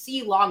to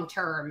see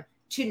long-term,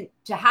 to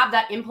have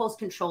that impulse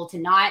control, to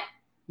not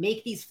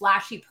make these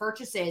flashy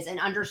purchases and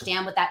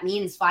understand what that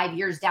means 5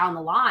 years down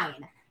the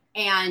line.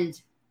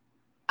 And,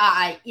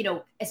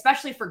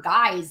 especially for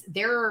guys,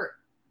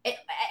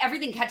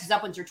 everything catches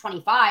up once you're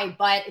 25,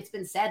 but it's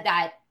been said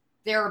that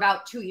they're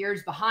about 2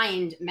 years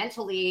behind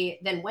mentally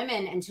than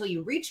women until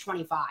you reach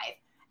 25.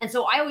 And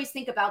so I always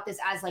think about this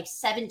as like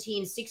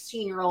 17,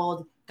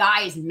 16-year-old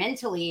guys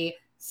mentally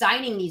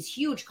signing these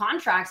huge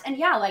contracts. And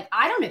yeah, like,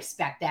 I don't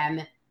expect them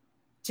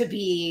to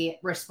be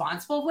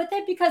responsible with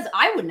it because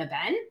I wouldn't have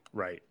been.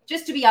 Right.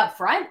 Just to be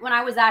upfront when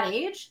I was that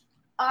age.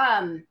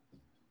 And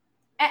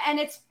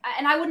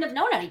I wouldn't have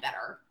known any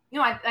better.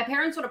 My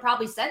parents would have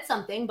probably said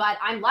something, but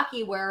I'm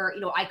lucky where,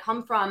 I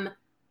come from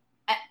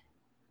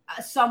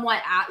a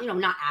somewhat,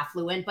 not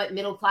affluent, but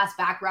middle-class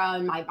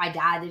background. My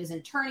dad is an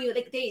attorney.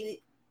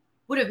 They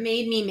would have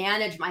made me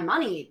manage my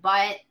money,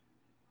 but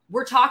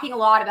we're talking a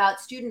lot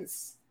about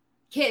students,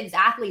 kids,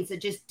 athletes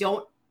that just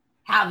don't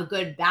have a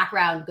good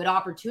background, good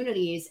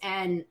opportunities.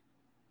 And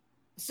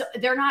so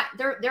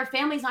their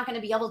family's not going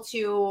to be able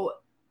to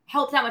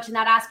help that much in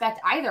that aspect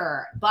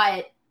either.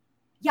 But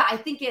yeah, I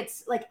think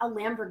it's like a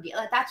Lamborghini.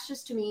 Like, that's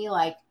just, to me,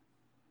 like,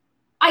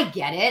 I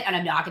get it. And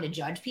I'm not going to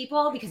judge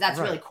people because that's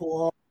really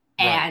cool.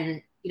 Right.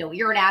 And,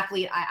 you're an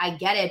athlete. I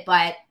get it.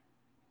 But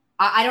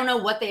I don't know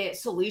what the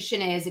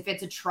solution is if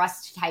it's a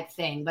trust type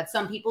thing. But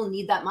some people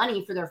need that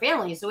money for their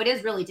family. So it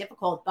is really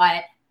difficult.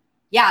 But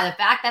yeah, the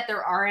fact that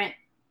there aren't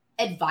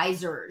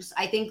advisors,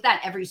 I think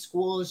that every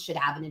school should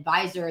have an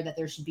advisor, that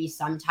there should be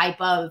some type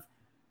of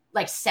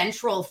like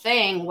central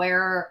thing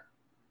where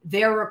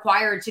they're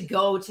required to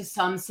go to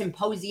some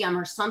symposium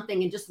or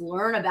something and just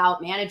learn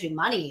about managing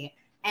money.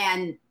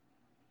 And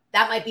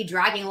that might be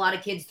dragging a lot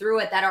of kids through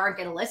it that aren't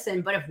going to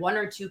listen. But if one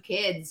or two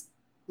kids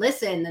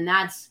listen, then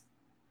that's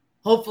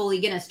hopefully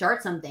going to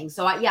start something.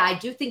 So I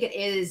do think it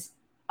is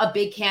a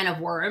big can of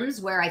worms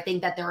where I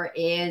think that there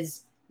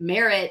is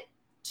merit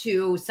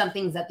to some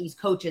things that these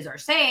coaches are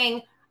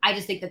saying. I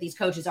just think that these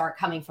coaches aren't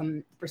coming from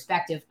the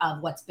perspective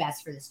of what's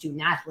best for the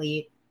student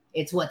athlete.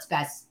 It's what's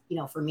best,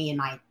 for me and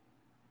my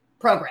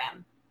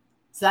program.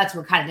 So that's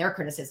where kind of their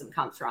criticism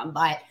comes from.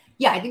 But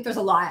yeah, I think there's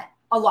a lot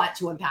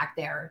to unpack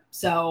there.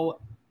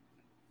 So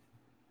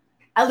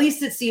at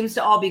least it seems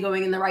to all be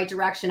going in the right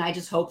direction. I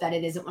just hope that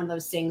it isn't one of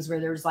those things where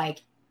there's like,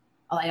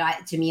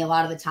 to me, a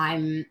lot of the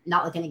time,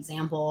 not like an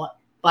example,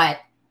 but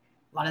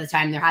a lot of the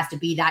time there has to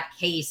be that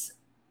case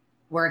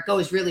where it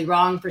goes really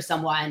wrong for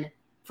someone,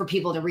 for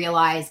people to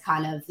realize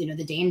kind of,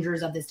 the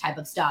dangers of this type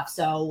of stuff.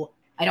 So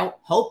I don't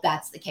hope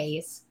that's the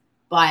case,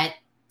 but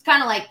it's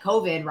kind of like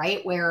COVID,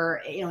 right?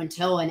 Where,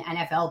 until an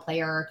NFL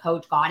player or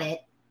coach got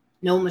it,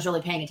 no one was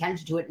really paying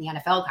attention to it in the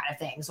NFL kind of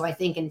thing. So I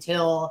think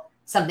until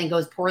something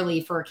goes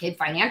poorly for a kid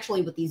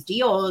financially with these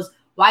deals,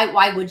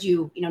 why would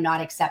you,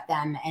 not accept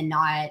them and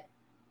not,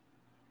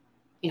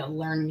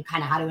 learn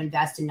kind of how to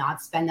invest and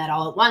not spend that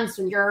all at once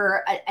when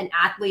you're an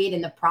athlete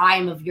in the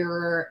prime of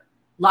your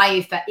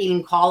life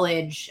in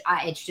college?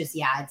 It's just,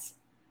 it's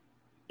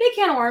big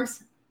can of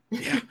worms.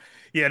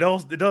 Yeah,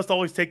 it does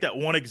always take that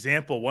one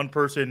example, one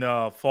person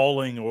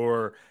falling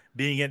or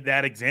being in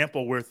that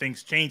example where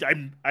things change.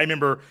 I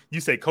remember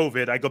you say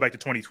COVID. I go back to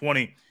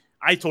 2020.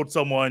 I told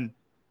someone,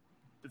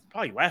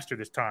 probably last year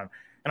this time,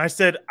 and I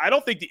said, I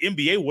don't think the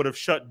NBA would have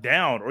shut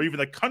down or even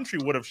the country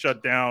would have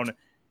shut down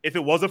if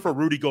it wasn't for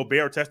Rudy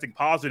Gobert testing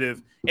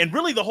positive, and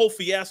really the whole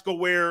fiasco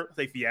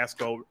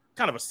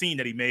kind of a scene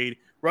that he made,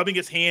 rubbing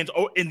his hands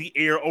in the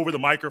air over the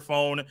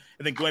microphone and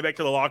then going back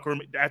to the locker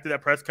room after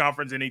that press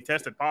conference and he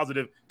tested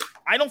positive.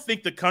 I don't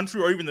think the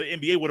country or even the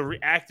NBA would have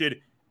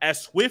reacted as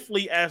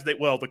swiftly as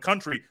the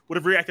country would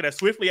have reacted as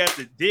swiftly as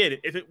it did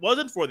if it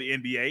wasn't for the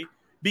NBA,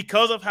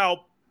 because of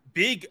how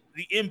big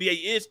the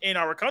NBA is in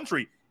our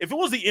country. If it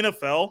was the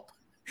NFL,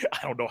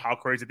 I don't know how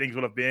crazy things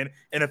would have been.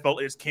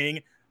 NFL is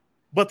king.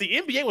 But the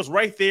NBA was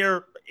right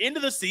there,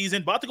 into the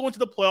season, about to go into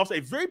the playoffs, a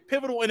very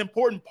pivotal and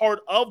important part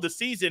of the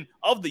season,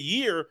 of the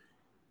year.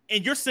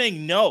 And you're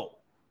saying, no,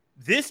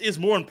 this is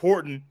more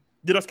important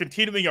than us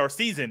continuing our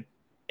season.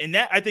 And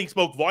that, I think,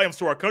 spoke volumes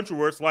to our country,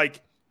 where it's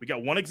like, we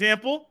got one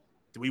example.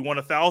 Do we want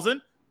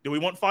 1,000? Do we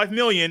want 5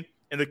 million?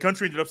 And the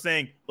country ended up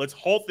saying, let's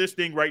halt this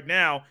thing right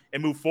now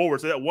and move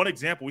forward. So that one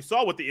example, we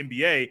saw what the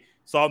NBA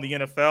saw in the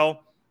NFL.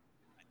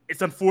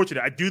 It's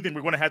unfortunate. I do think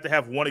we're going to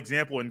have one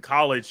example in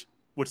college,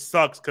 which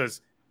sucks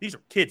because these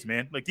are kids,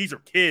 man. Like, these are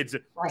kids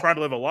trying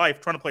to live a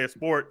life, trying to play a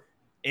sport,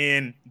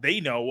 and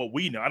they know what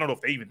we know. I don't know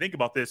if they even think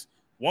about this.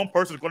 One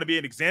person is going to be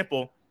an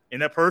example,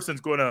 and that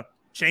person's going to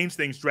change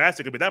things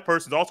drastically, but that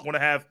person's also going to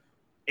have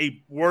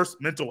a worse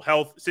mental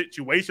health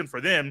situation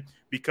for them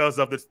because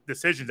of the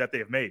decisions that they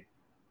have made.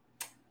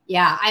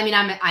 Yeah, I mean,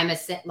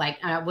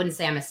 I wouldn't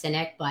say I'm a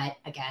cynic, but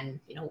again,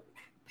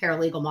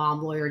 paralegal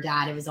mom, lawyer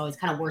dad, it was always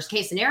kind of worst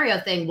case scenario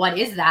thing. What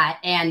is that?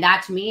 And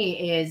that to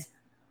me is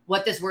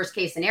what this worst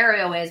case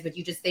scenario is. But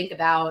you just think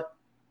about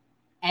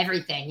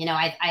everything.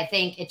 I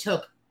think it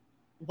took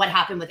what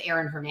happened with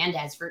Aaron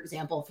Hernandez, for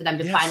example, for them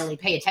to finally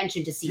pay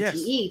attention to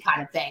CTE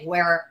kind of thing,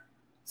 where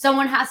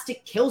someone has to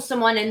kill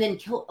someone and then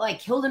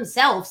kill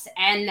themselves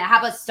and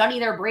have us study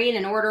their brain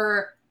in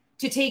order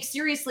to take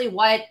seriously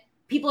what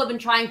people have been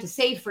trying to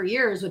say for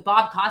years. With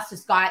Bob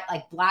Costas got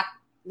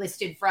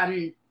blacklisted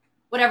from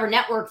whatever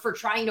network for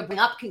trying to bring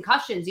up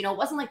concussions. It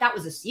wasn't like that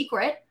was a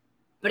secret,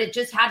 but it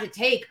just had to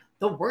take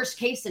the worst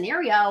case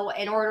scenario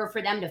in order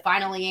for them to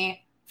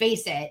finally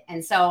face it.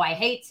 And so I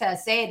hate to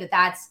say that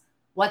that's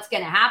what's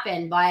going to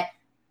happen, but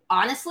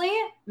honestly,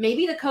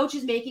 maybe the coach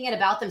is making it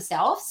about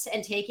themselves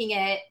and taking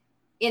it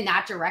in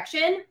that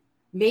direction.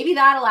 Maybe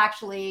that'll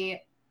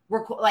actually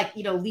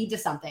lead to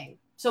something.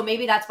 So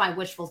maybe that's my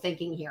wishful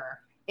thinking here,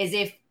 is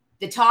if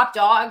the top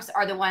dogs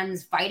are the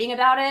ones fighting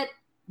about it,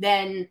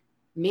 then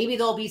maybe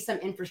there'll be some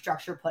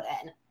infrastructure put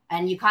in.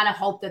 And you kind of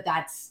hope that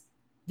that's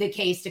the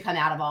case to come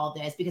out of all of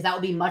this, because that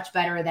would be much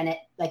better than it,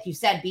 like you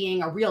said,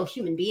 being a real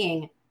human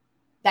being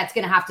that's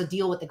going to have to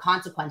deal with the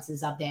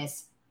consequences of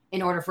this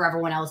in order for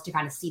everyone else to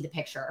kind of see the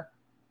picture.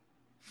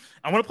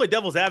 I want to play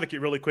devil's advocate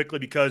really quickly,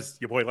 because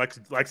your boy likes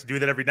to do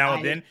that every now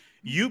and then.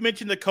 You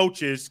mentioned the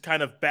coaches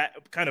kind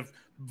of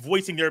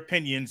voicing their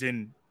opinions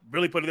and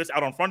really putting this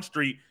out on Front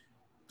Street.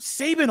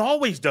 Saban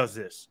always does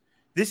this.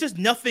 This is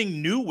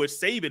nothing new with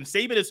Saban.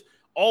 Saban is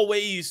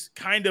always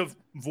kind of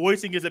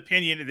voicing his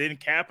opinion and then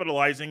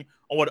capitalizing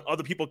on what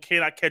other people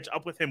cannot catch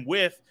up with him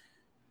with.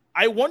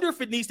 I wonder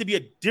if it needs to be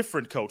a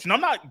different coach. And I'm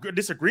not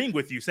disagreeing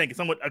with you saying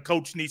a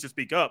coach needs to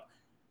speak up,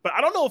 but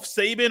I don't know if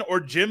Saban or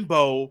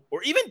Jimbo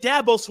or even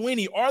Dabo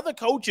Swinney are the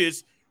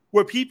coaches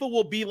where people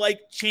will be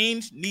like,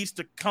 change needs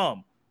to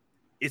come.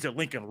 Is it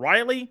Lincoln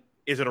Riley?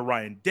 Is it a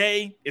Ryan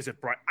Day? Is it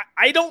Brian?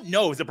 I don't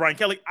know. Is it Brian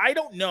Kelly? I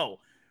don't know.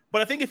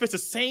 But I think if it's the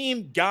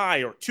same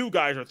guy or two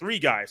guys or three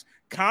guys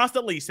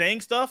constantly saying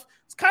stuff,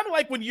 it's kind of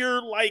like when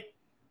you're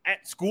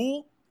at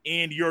school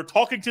and you're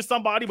talking to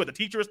somebody, but the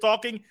teacher is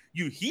talking.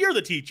 You hear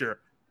the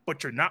teacher,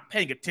 but you're not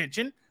paying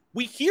attention.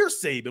 We hear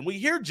Saban. We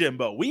hear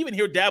Jimbo. We even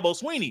hear Dabo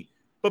Swinney.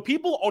 But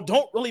people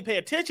don't really pay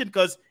attention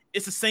because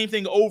it's the same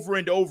thing over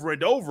and over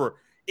and over.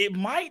 It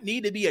might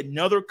need to be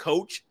another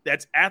coach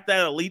that's at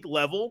that elite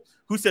level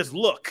who says,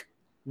 look,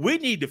 we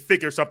need to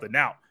figure something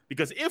out,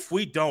 because if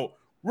we don't,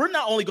 we're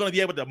not only going to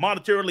be able to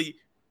monetarily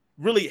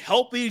really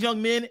help these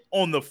young men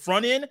on the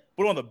front end,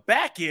 but on the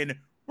back end,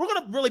 we're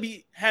going to really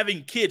be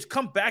having kids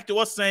come back to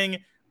us saying,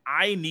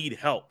 I need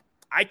help.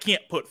 I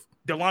can't put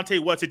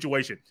Delonte West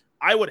situation.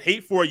 I would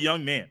hate for a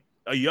young man,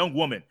 a young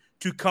woman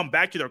to come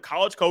back to their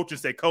college coach and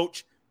say,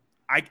 Coach,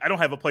 I don't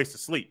have a place to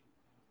sleep.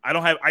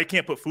 I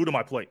can't put food on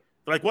my plate.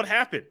 They're like, what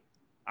happened?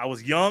 I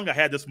was young. I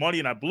had this money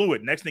and I blew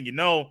it. Next thing you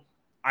know,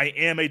 I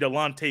am a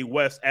Delonte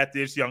West at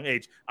this young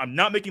age. I'm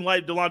not making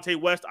light of Delonte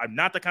West. I'm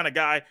not the kind of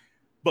guy,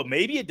 but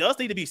maybe it does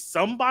need to be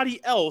somebody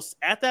else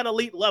at that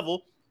elite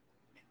level,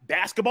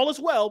 basketball as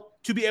well,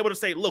 to be able to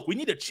say, look, we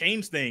need to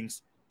change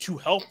things to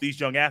help these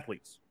young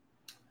athletes.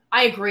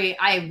 I agree.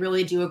 I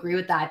really do agree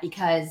with that,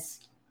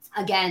 because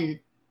again,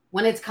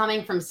 when it's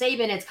coming from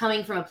Saban, it's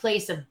coming from a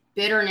place of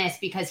bitterness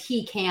because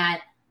he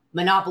can't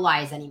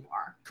monopolize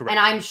anymore. Correct. And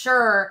I'm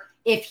sure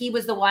if he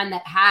was the one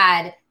that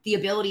had the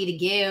ability to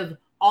give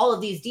all of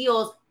these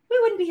deals, we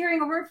wouldn't be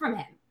hearing a word from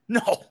him.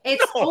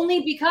 It's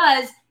only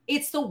because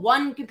it's the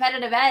one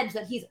competitive edge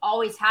that he's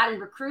always had in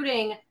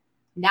recruiting.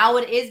 Now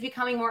it is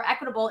becoming more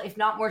equitable, if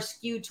not more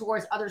skewed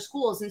towards other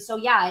schools. And so,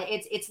 yeah,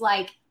 it's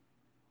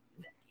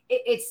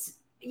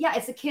yeah,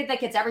 it's a kid that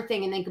gets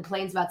everything and then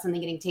complains about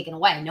something getting taken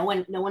away. No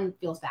one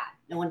feels bad.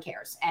 No one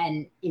cares.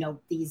 And,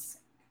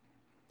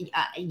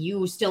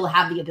 you still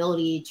have the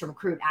ability to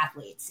recruit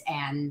athletes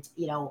and,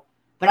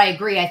 but I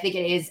agree. I think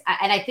it is.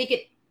 And I think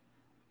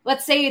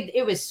let's say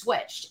it was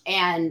switched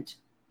and,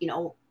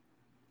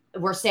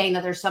 we're saying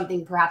that there's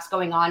something perhaps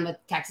going on with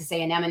Texas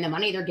A&M and the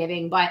money they're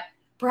giving, but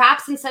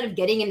perhaps instead of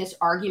getting in this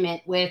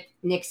argument with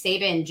Nick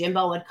Saban,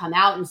 Jimbo would come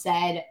out and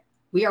said,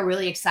 we are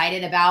really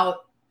excited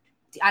about,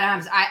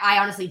 I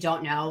honestly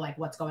don't know like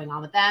what's going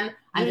on with them.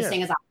 I'm just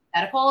saying as a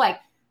hypothetical, like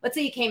let's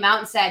say you came out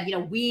and said,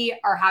 we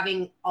are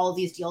having all of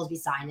these deals be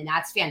signed and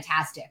that's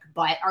fantastic.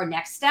 But our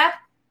next step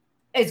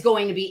is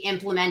going to be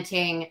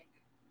implementing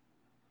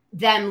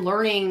them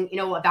learning,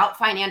 about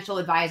financial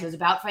advisors,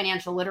 about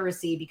financial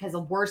literacy, because the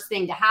worst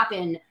thing to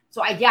happen.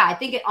 So I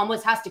think it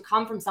almost has to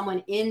come from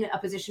someone in a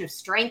position of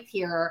strength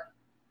here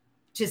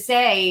to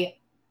say,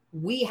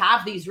 we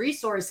have these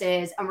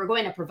resources and we're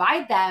going to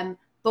provide them,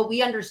 but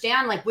we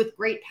understand like with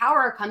great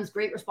power comes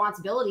great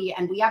responsibility.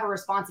 And we have a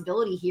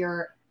responsibility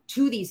here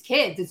to these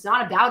kids. It's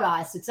not about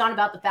us. It's not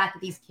about the fact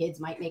that these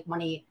kids might make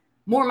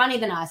more money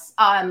than us.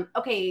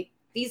 Okay.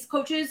 These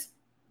coaches,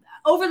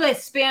 over the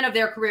span of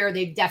their career,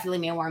 they've definitely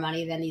made more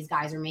money than these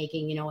guys are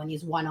making, in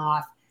these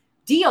one-off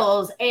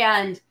deals.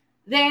 And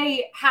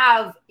they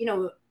have,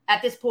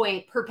 at this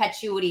point,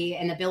 perpetuity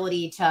and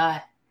ability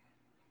to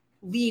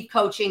leave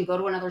coaching, go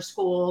to another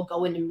school,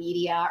 go into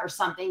media or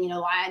something.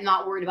 I'm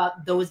not worried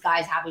about those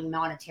guys having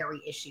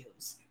monetary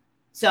issues.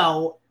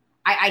 So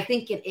I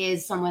think it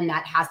is someone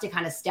that has to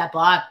kind of step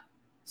up,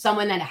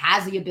 someone that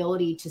has the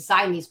ability to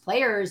sign these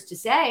players to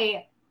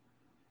say,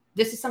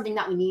 this is something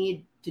that we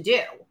need to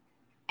do.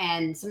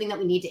 And something that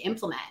we need to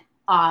implement.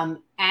 And,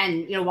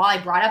 while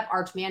I brought up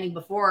Arch Manning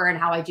before and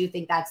how I do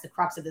think that's the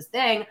crux of this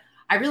thing,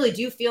 I really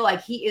do feel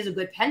like he is a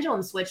good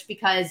pendulum switch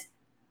because,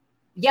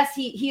 yes,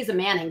 he is a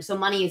Manning, so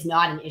money is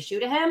not an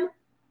issue to him.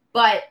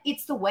 But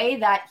it's the way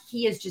that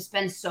he has just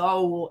been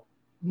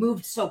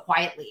moved so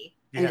quietly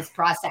in this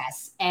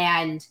process.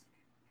 And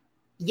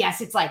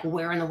yes, it's like,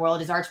 where in the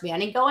world is Arch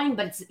Manning going?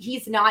 But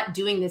he's not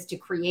doing this to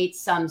create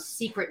some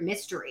secret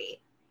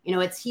mystery.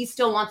 He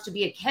still wants to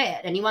be a kid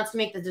and he wants to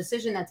make the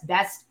decision that's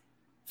best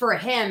for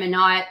him and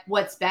not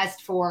what's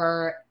best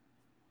for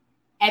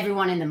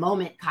everyone in the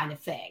moment kind of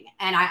thing.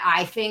 And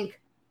I think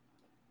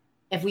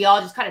if we all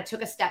just kind of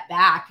took a step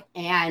back,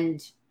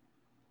 and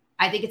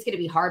I think it's going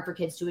to be hard for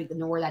kids to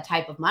ignore that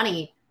type of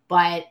money.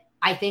 But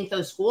I think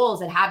those schools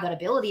that have that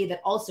ability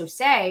that also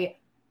say,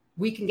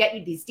 we can get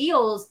you these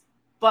deals,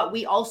 but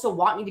we also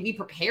want you to be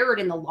prepared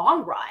in the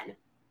long run.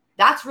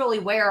 That's really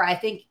where I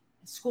think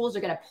schools are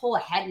going to pull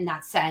ahead in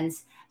that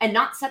sense and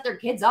not set their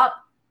kids up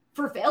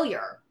for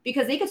failure,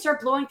 because they could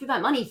start blowing through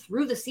that money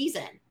through the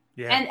season.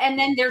 And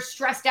then they're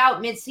stressed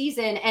out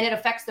mid-season and it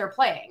affects their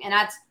playing. And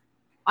that's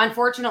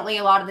unfortunately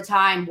a lot of the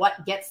time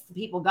what gets the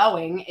people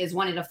going is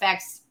when it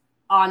affects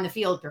on the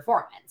field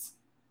performance.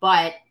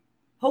 But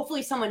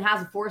hopefully someone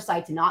has a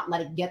foresight to not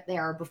let it get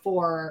there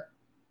before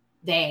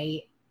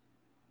that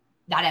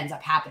ends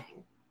up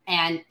happening.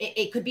 And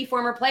it could be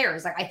former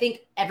players. Like I think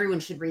everyone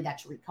should read that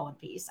Tariq Cohen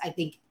piece. I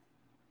think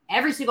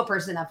every single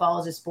person that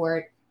follows a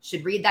sport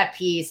should read that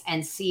piece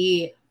and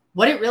see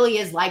what it really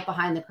is like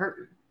behind the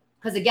curtain.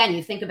 Because again,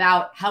 you think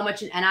about how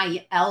much an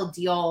NIL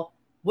deal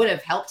would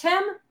have helped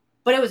him,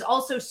 but it was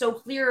also so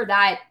clear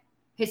that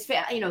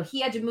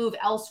he had to move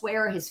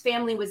elsewhere. His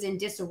family was in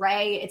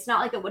disarray. It's not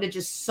like it would have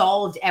just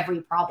solved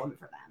every problem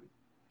for them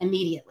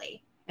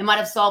immediately. It might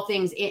have solved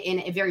things in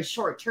a very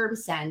short-term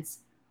sense,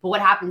 but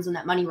what happens when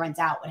that money runs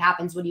out? What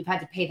happens when you've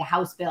had to pay the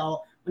house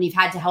bill, when you've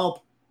had to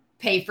help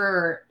pay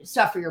for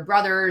stuff for your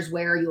brothers,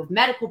 where you have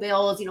medical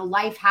bills,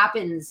 life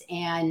happens.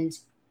 And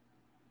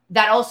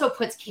that also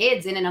puts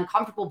kids in an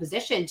uncomfortable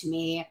position to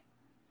me.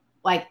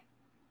 Like,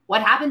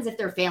 what happens if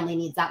their family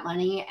needs that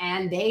money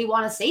and they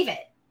want to save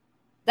it?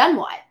 Then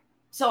what?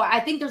 So I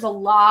think there's a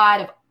lot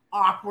of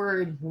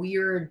awkward,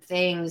 weird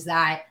things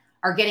that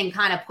are getting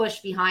kind of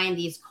pushed behind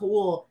these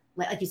cool,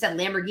 like you said,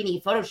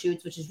 Lamborghini photo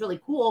shoots, which is really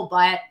cool.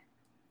 But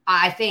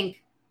I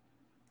think,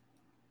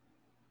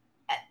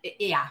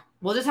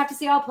 we'll just have to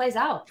see how it plays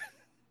out.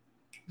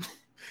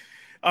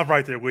 I'm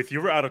right there with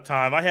you. We're out of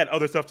time. I had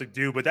other stuff to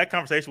do, but that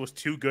conversation was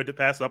too good to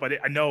pass up.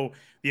 I know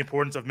the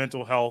importance of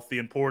mental health, the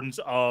importance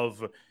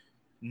of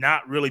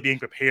not really being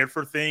prepared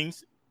for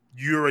things.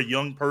 You're a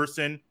young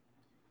person.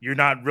 You're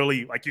not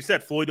really, like you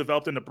said, fully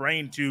developed in the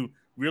brain to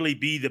really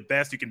be the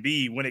best you can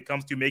be when it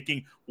comes to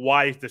making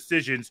wise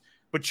decisions.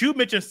 But you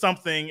mentioned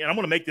something, and I'm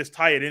going to make this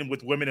tie it in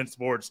with women in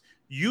sports.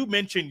 You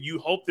mentioned you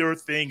hope there are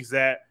things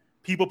that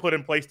people put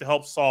in place to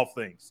help solve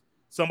things.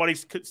 Somebody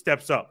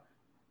steps up.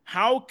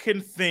 How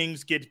can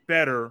things get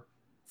better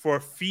for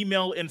a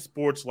female in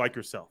sports like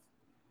yourself?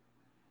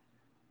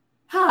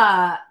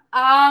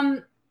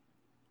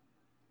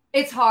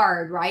 It's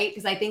hard, right?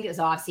 Because I think this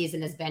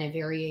offseason has been a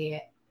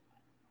very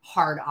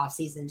hard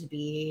offseason to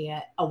be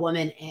a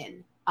woman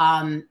in.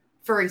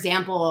 For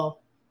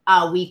example,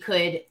 we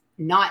could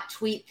not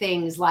tweet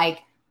things like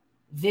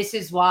this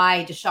is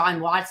why Deshaun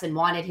Watson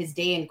wanted his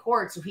day in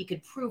court so he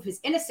could prove his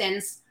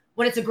innocence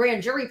when it's a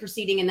grand jury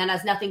proceeding and that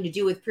has nothing to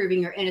do with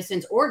proving your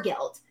innocence or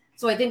guilt.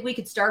 So I think we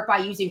could start by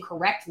using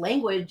correct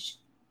language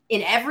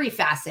in every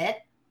facet,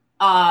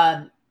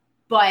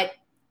 but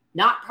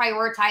not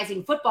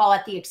prioritizing football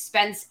at the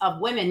expense of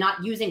women,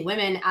 not using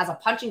women as a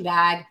punching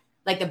bag,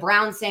 like the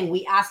Browns saying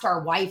we asked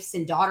our wives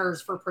and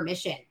daughters for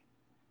permission.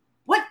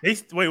 What?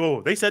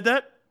 Wait, they said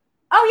that?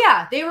 Oh,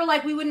 yeah. They were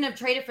like, we wouldn't have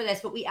traded for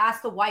this, but we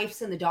asked the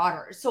wives and the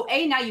daughters. So,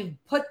 now you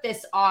put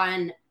this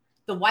on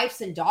the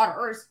wives and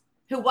daughters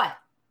who what?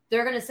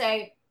 They're going to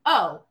say,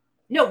 oh,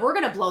 no, we're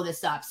going to blow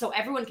this up so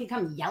everyone can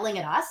come yelling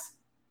at us.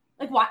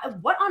 Like,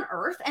 what on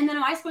earth? And then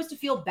am I supposed to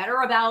feel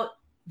better about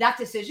that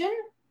decision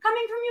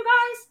coming from you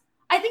guys?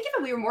 I think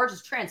if we were more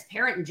just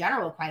transparent in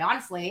general, quite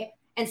honestly,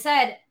 and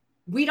said,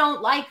 we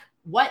don't like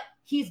what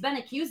he's been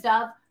accused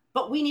of,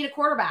 but we need a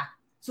quarterback.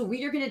 So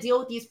we are going to deal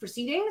with these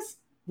proceedings.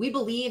 We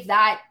believe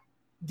that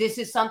this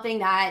is something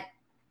that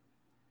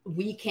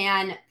we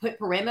can put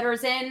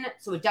parameters in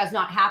so it does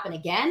not happen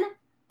again.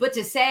 But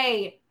to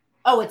say,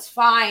 oh, it's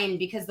fine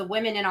because the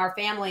women in our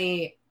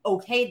family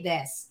okayed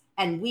this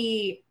and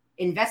we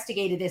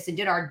investigated this and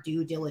did our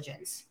due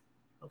diligence.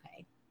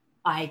 Okay.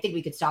 I think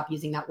we could stop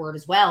using that word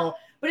as well.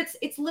 But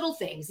it's little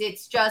things.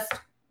 It's just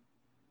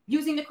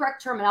using the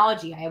correct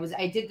terminology.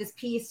 I did this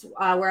piece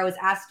where I was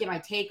asking my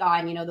take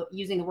on,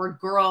 using the word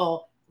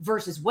girl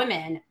versus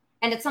women.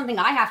 And it's something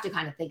I have to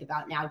kind of think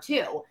about now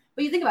too.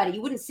 But you think about it,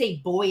 you wouldn't say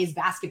boys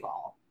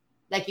basketball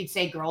like you'd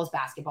say girls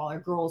basketball or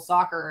girls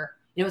soccer.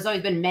 It's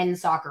always been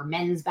men's soccer,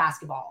 men's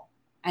basketball.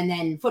 And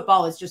then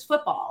football is just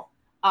football.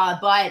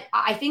 But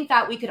I think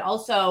that we could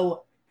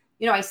also,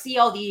 I see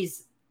all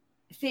these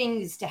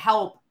things to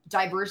help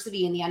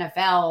diversity in the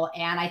NFL.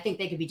 And I think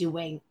they could be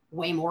doing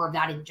way more of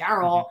that in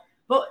general. Mm-hmm.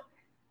 But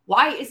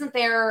why isn't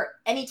there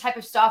any type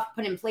of stuff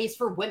put in place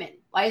for women?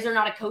 Why is there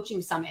not a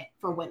coaching summit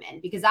for women?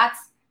 Because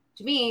that's,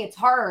 to me, it's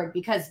hard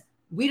because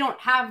we don't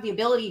have the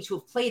ability to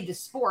have played the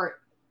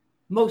sport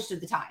most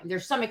of the time.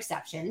 There's some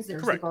exceptions.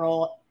 There's Correct. The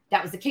girl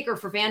that was the kicker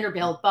for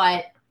Vanderbilt,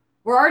 but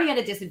we're already at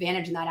a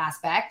disadvantage in that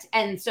aspect.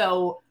 And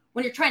so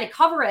when you're trying to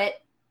cover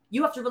it,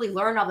 you have to really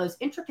learn all those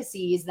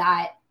intricacies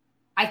that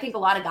I think a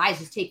lot of guys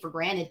just take for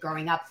granted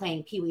growing up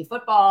playing peewee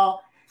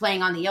football,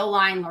 playing on the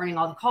O-line, learning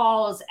all the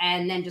calls,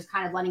 and then just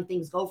kind of letting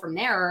things go from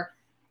there.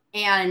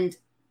 And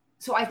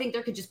so I think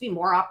there could just be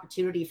more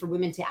opportunity for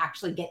women to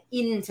actually get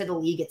into the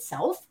league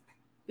itself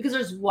because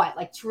there's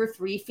like 2 or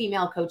 3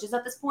 female coaches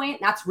at this point.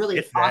 That's really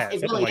awesome.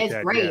 It really is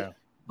great. Yeah.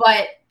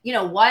 But you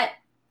know what?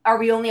 Are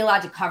we only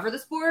allowed to cover the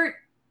sport?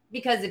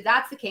 Because if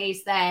that's the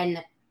case,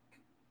 then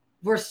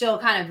we're still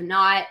kind of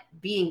not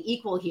being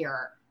equal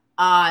here.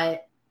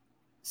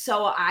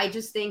 So I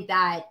just think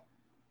that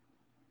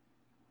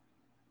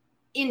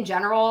in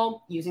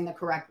general, using the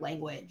correct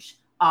language,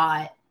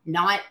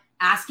 not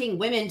asking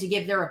women to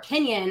give their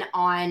opinion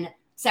on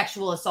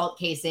sexual assault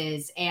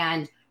cases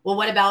and, well,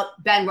 what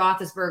about Ben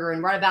Roethlisberger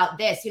and what about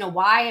this?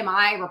 Why am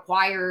I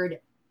required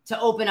to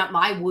open up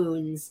my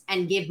wounds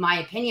and give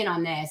my opinion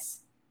on this?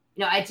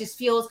 It just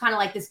feels kind of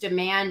like this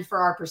demand for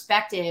our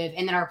perspective,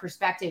 and then our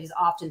perspective is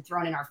often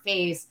thrown in our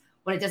face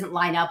when it doesn't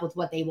line up with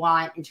what they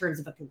want in terms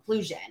of a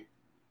conclusion.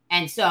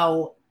 And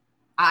so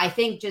I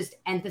think just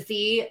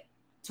empathy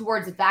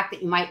towards the fact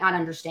that you might not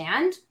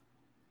understand.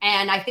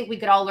 And I think we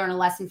could all learn a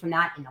lesson from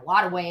that in a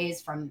lot of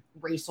ways, from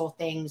racial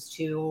things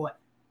to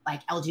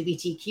like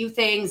LGBTQ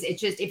things.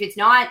 It's just, if it's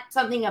not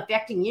something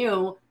affecting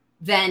you,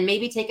 then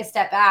maybe take a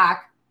step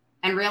back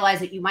and realize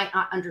that you might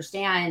not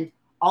understand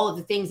all of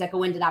the things that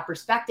go into that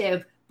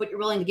perspective, but you're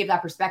willing to give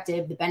that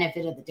perspective the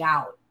benefit of the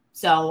doubt.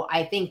 So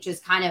I think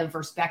just kind of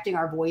respecting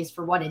our voice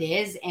for what it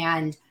is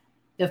and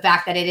the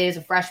fact that it is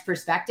a fresh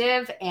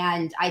perspective.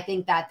 And I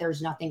think that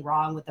there's nothing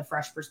wrong with the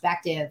fresh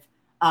perspective.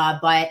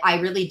 But I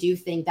really do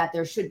think that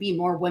there should be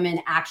more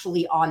women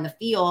actually on the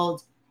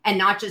field and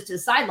not just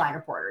as sideline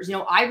reporters.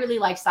 I really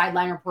like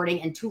sideline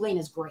reporting, and Tulane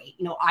is great.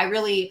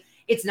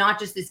 It's not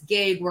just this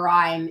gig where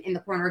I'm in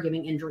the corner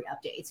giving injury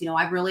updates.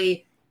 I'm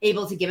really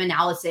able to give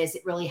analysis.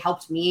 It really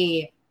helped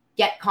me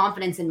get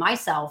confidence in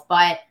myself.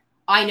 But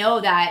I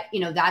know that,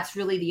 that's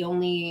really the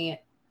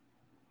only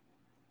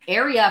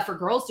area for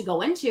girls to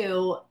go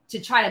into to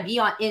try to be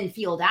on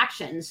in-field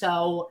action.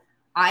 So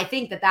I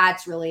think that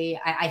that's really,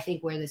 I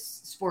think where this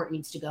sport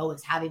needs to go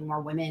is having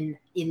more women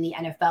in the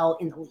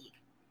NFL, in the league.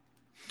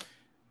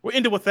 We'll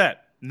end it with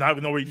that.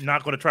 Even though we're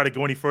not going to try to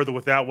go any further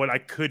without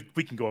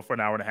we can go for an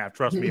hour and a half.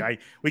 Trust me,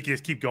 we can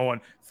just keep going.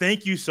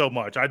 Thank you so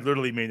much. I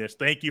literally mean this.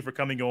 Thank you for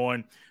coming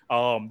on.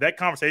 That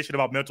conversation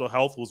about mental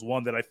health was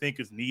one that I think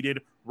is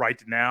needed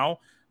right now.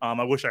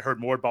 I wish I heard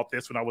more about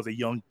this when I was a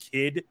young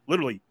kid,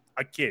 literally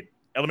a kid,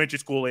 elementary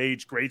school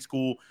age, grade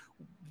school,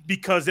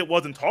 because it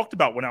wasn't talked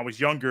about when I was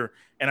younger,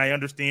 and I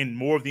understand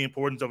more of the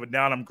importance of it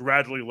now, and I'm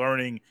gradually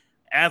learning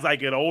as I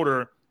get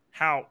older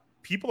how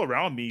people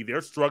around me,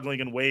 they're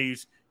struggling in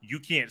ways you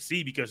can't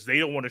see because they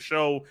don't want to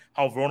show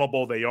how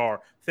vulnerable they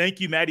are. Thank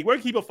you, Maddy. Where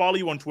can people follow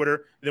you on Twitter?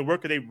 And then where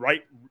can they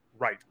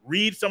write.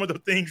 Read some of the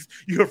things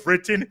you have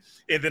written,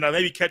 and then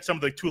maybe catch some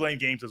of the Tulane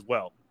games as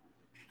well.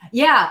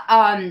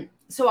 Yeah.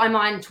 So I'm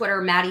on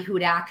Twitter, Maddy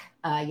Hudak.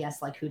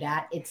 Yes, like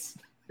Hudak. It's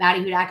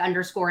Maddy Hudak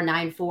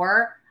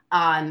 _94.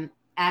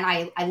 And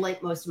I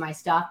link most of my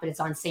stuff, but it's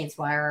on Saints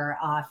Wire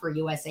for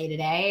USA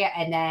Today.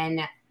 And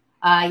then,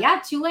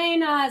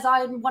 Tulane is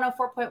on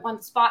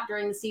 104.1 spot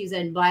during the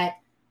season. But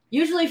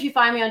usually if you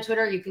find me on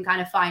Twitter, you can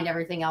kind of find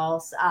everything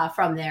else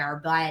from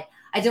there. But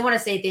I did want to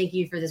say thank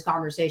you for this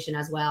conversation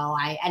as well.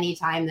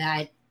 Anytime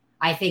that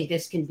I think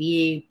this can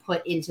be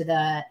put into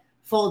the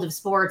fold of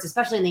sports,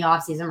 especially in the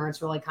off season where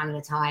it's really kind of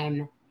the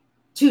time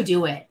to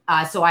do it.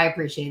 So I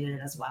appreciated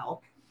it as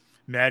well.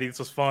 Maddy, this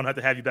was fun. I had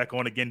to have you back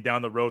on again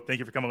down the road. Thank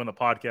you for coming on the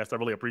podcast. I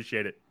really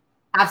appreciate it.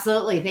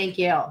 Absolutely. Thank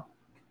you.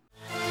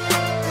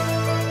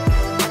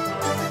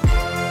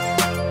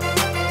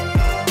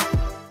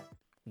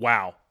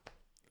 Wow.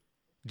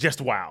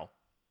 Just wow.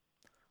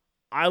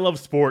 I love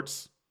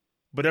sports,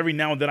 but every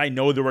now and then I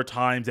know there are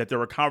times that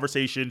there are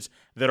conversations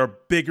that are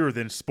bigger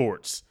than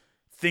sports.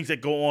 Things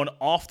that go on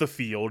off the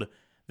field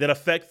that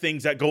affect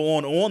things that go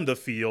on the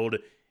field.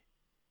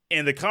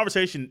 And the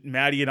conversation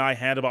Maddy and I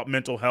had about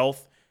mental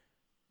health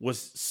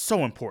was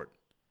so important.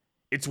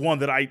 It's one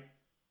that I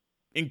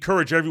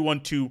encourage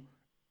everyone to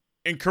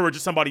encourage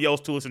somebody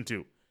else to listen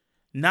to.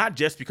 Not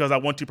just because I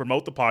want to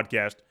promote the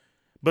podcast,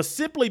 but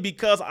simply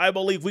because I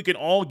believe we can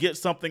all get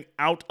something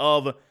out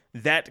of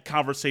that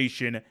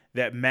conversation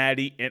that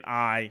Maddy and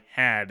I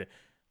had.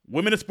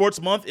 Women in Sports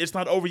Month, it's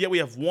not over yet. We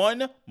have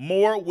one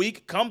more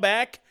week. Come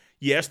back.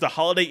 Yes, the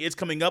holiday is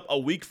coming up a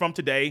week from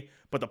today,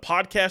 but the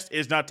podcast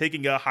is not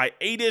taking a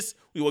hiatus.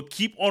 We will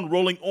keep on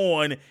rolling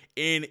on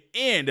and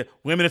end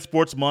Women in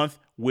Sports Month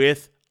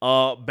with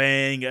a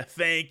bang.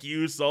 Thank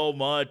you so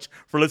much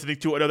for listening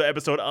to another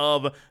episode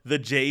of the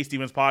Jay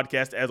Stevens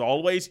Podcast. As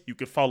always, you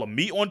can follow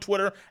me on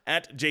Twitter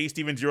at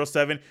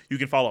jstevens07. You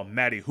can follow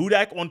Maddy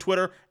Hudak on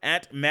Twitter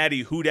at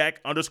Maddy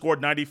Hudak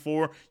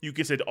 _94. You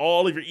can send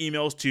all of your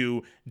emails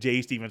to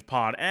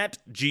jstevenspod at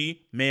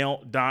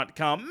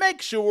gmail.com.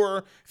 Make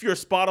sure, if you're a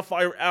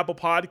Spotify or Apple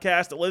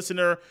Podcast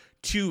listener,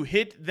 to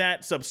hit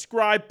that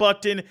subscribe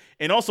button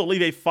and also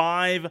leave a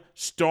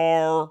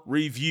 5-star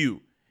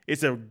review.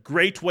 It's a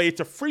great way,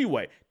 it's a free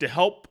way to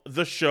help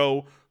the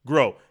show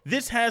grow.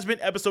 This has been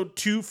episode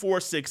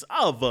 246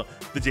 of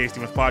the Jay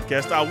Stevens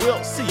Podcast. I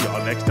will see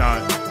y'all next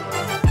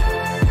time.